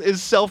bit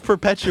is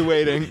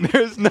self-perpetuating.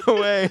 There's no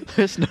way.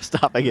 There's no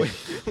stopping it.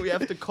 We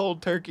have to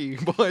cold turkey,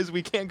 boys.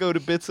 We can't go to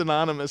Bits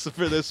Anonymous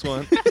for this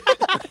one.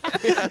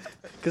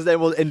 Because then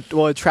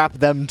we'll trap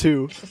them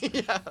too.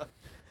 Yeah.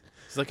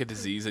 It's like a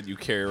disease that you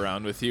carry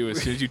around with you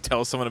as soon as you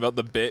tell someone about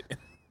the bit.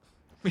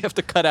 We have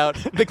to cut out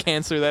the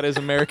cancer that is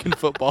American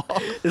football.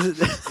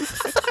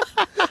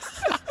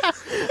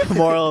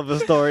 Moral of the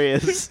story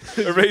is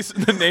Erase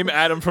the name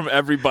Adam from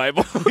every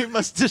Bible. We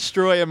must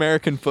destroy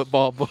American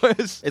football,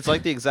 boys. It's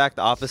like the exact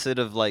opposite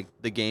of like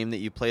the game that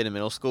you played in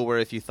middle school, where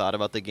if you thought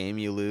about the game,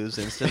 you lose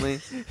instantly.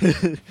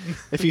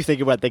 if you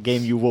think about the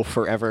game, you will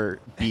forever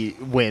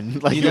win.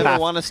 Like You never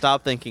have- want to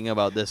stop thinking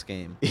about this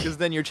game. Because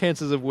then your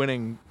chances of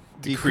winning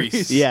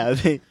decrease. Yeah,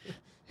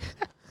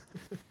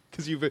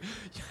 Because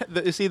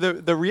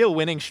the real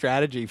winning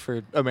strategy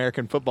for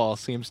American football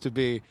seems to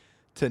be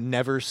to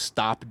never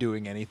stop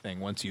doing anything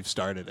once you've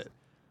started it.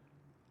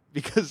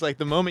 Because like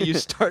the moment you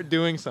start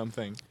doing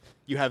something,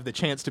 you have the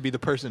chance to be the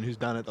person who's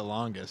done it the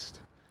longest.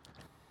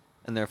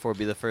 And therefore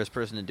be the first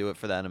person to do it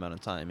for that amount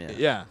of time. Yeah.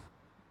 Yeah.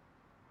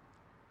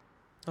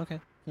 Okay.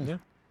 Yeah.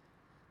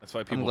 That's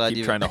why people glad keep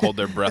you- trying to hold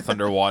their breath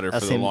underwater for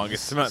that the seems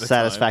longest amount of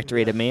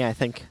satisfactory to me. I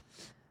think.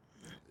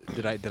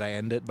 Did I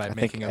end it by I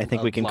making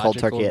think a we can cold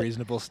logical, turkey it.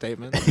 reasonable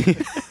statement?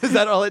 Is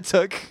that all it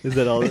took? Is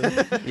that all?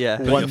 Yeah.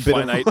 Like one a bit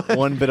finite of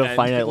one bit of end.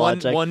 finite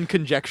logic. One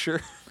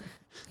conjecture.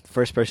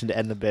 First person to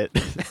end the bit.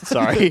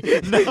 Sorry.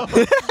 No.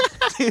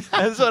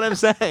 That's what I'm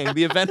saying.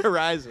 The event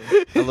horizon.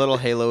 A little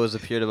halo has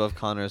appeared above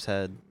Connor's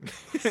head.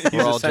 He's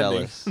We're all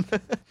ascending. jealous.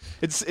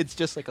 It's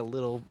just like a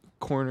little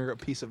corner, a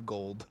piece of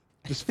gold,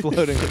 just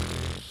floating.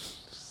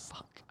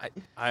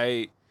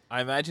 I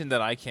imagine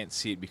that I can't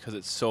see it because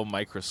it's so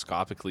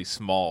microscopically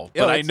small,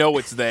 Yeah, but I it's- know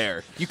it's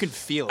there. You can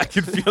feel I it.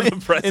 can feel the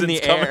presence in the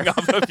coming air.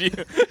 off of you.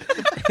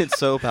 It's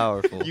so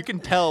powerful. You can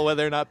tell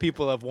whether or not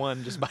people have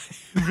won just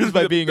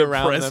by being Their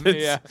around them.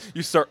 presence. Yeah.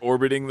 You start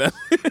orbiting them.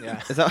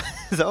 Yeah. Is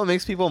that what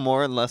makes people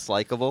more and less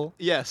likable?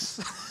 Yes.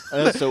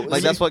 So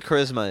Like that's what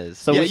charisma is.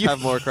 So So we we have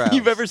more crowds.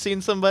 You've ever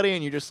seen somebody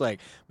and you're just like,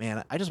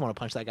 man, I just want to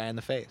punch that guy in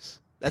the face.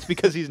 That's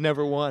because he's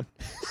never won.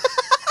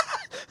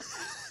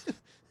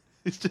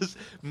 He's just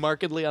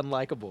markedly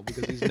unlikable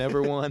because he's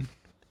never won.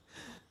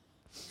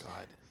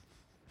 God.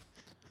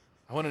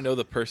 I want to know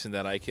the person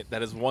that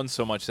that has won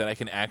so much that I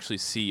can actually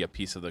see a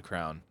piece of the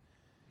crown.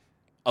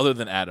 Other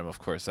than Adam, of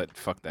course.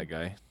 Fuck that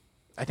guy.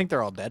 I think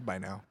they're all dead by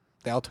now.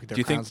 They all took their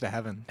Do you think- crowns to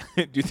heaven.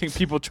 Do you think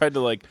people tried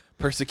to like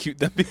persecute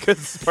them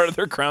because part of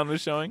their crown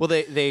was showing? Well,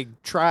 they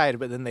tried,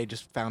 but then they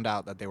just found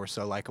out that they were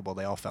so likable,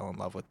 they all fell in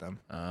love with them.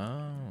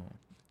 Oh.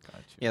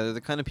 Gotcha. Yeah, they're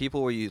the kind of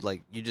people where you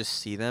just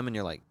see them and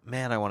you're like,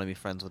 man, I want to be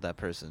friends with that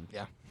person.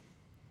 Yeah.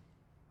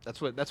 That's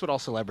what all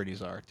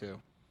celebrities are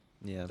too.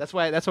 Yeah. That's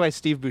why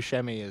Steve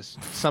Buscemi is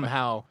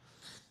somehow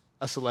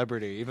a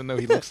celebrity, even though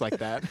he looks like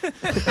that.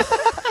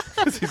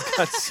 Because he's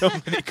got so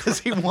many. Because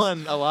he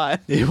won a lot.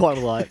 you won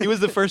a lot. He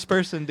was the first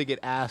person to get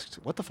asked,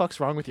 "What the fuck's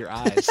wrong with your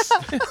eyes?"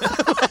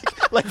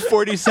 like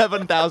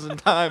 47,000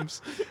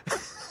 times.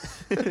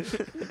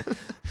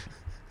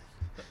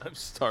 I'm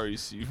sorry,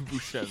 Steve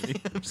Buscemi.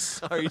 I'm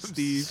sorry, I'm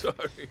Steve.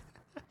 sorry.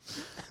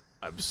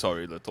 I'm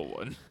sorry, little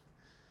one.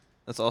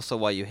 That's also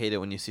why you hate it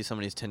when you see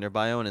somebody's Tinder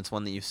bio and it's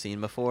one that you've seen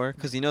before,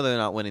 because you know they're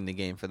not winning the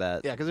game for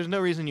that. Yeah, because there's no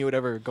reason you would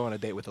ever go on a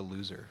date with a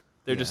loser.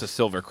 They're just a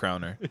silver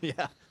crowner.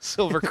 Yeah,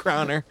 silver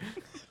crowner.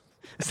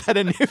 Is that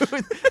a new?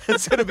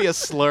 It's gonna be a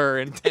slur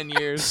in 10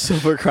 years.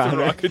 Silver crown.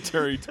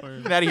 Derogatory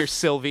term. Get out of here,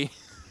 Sylvie.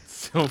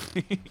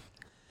 Sylvie.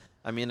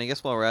 I mean, I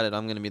guess while we're at it,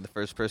 I'm going to be the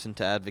first person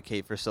to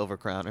advocate for silver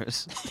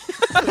crowners.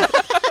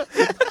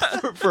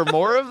 For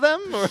more of them?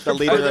 Or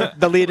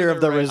The leader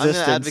of the I'm going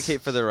resistance. to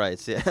advocate for the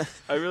rights, yeah.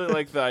 I really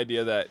like the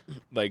idea that,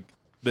 like,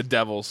 the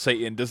devil,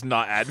 Satan, does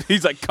not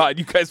He's like, God,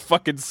 you guys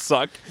fucking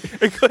suck.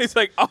 And Clay's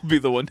like, I'll be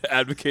the one to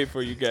advocate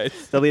for you guys.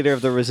 The leader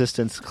of the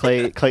resistance,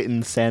 Clayton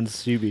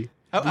Sansoubi.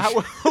 how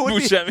would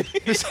be- Buscemi.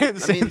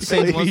 I mean,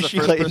 Satan was the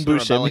first Clayton person to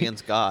rebel Buscemi.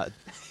 against God.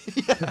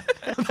 Yeah,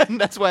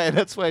 and that's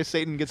why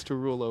Satan gets to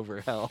rule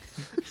over hell,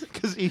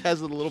 because he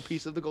has a little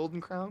piece of the golden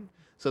crown.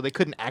 So they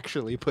couldn't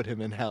actually put him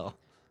in hell.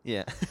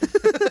 Yeah.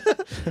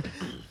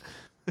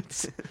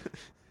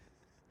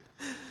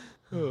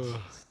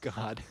 Oh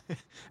God,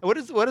 what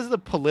is the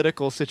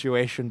political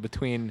situation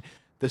between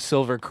the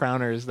silver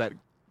crowners that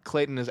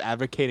Clayton is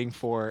advocating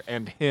for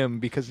and him,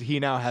 because he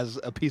now has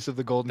a piece of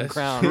the golden That's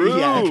crown? true.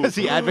 Yeah, because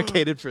he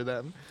advocated for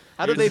them.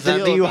 How do they Does that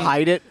feel? do you about-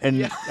 hide it and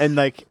Yeah. and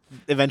like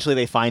eventually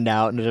they find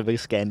out and there's a big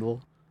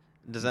scandal?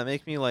 Does that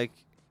make me like...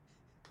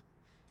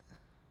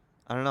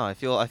 I don't know. I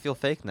feel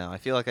fake now. I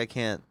feel like I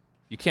can't...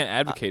 You can't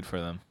advocate for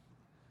them.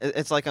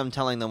 It's like I'm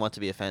telling them what to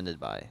be offended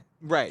by.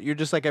 Right, you're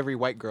just like every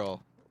white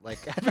girl, like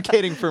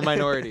advocating for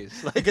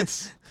minorities. Like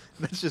that's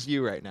just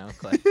you right now,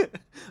 Clay.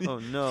 Oh,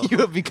 no. You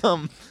have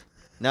become.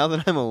 Now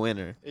that I'm a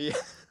winner. Yeah.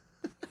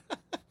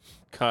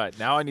 God,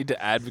 now I need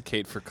to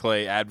advocate for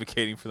Clay,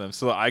 advocating for them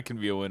so that I can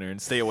be a winner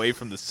and stay away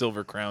from the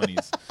silver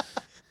crownies.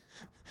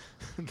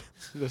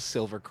 The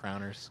silver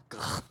crowners.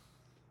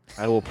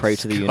 I will pray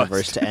to the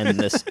universe to end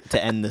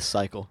this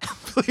cycle.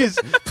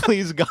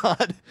 Please,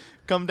 God,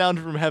 come down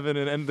from heaven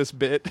and end this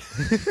bit.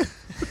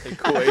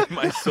 Take away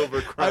my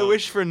silver crown. I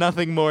wish for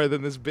nothing more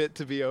than this bit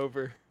to be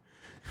over.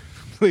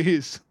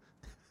 Please.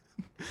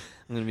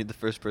 I'm going to be the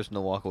first person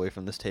to walk away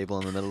from this table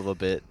in the middle of a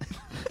bit.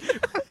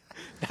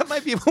 That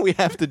might be what we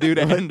have to do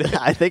to end it.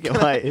 I think it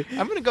might.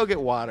 I'm gonna go get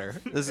water.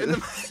 This In is-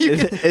 the- you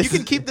is-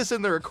 can keep this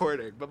in the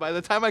recording, but by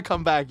the time I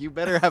come back, you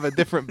better have a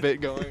different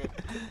bit going.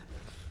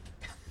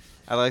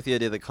 I like the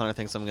idea that Connor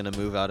thinks I'm gonna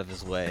move out of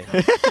his way.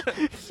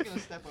 He's gonna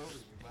step over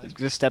you, bud.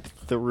 Just step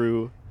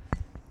through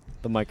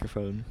the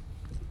microphone.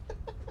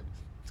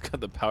 It's got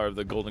the power of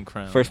the golden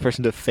crown. First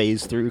person to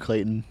phase through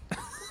Clayton.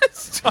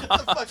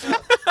 Stop.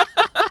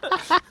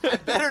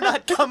 Better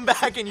not come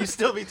back and you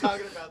still be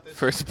talking about this.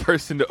 First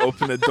person to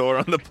open the door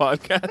on the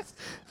podcast.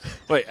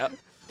 Wait,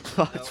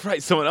 that's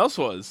right. Someone else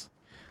was.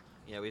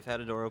 Yeah, we've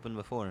had a door open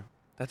before.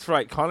 That's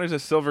right. Connor's a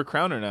silver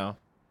crowner now.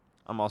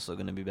 I'm also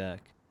gonna be back.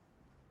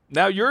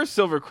 Now you're a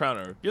silver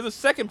crowner. You're the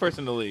second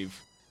person to leave.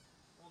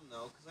 Well,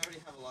 no, because I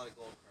already have a lot of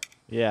gold crowns.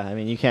 Yeah, I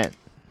mean, you can't.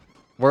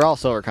 We're all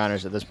silver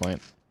crowners at this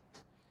point.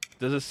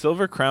 Does a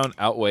silver crown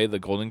outweigh the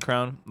golden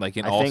crown, like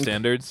in I all think-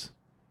 standards?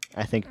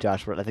 I think,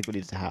 Josh, I think what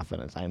needs to happen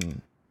is I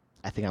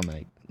think I'm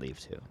going to leave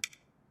too.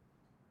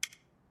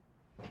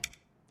 Does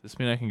this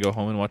mean I can go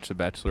home and watch The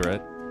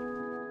Bachelorette?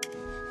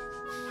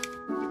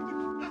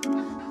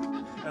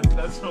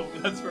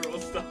 That's where we'll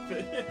stop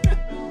it.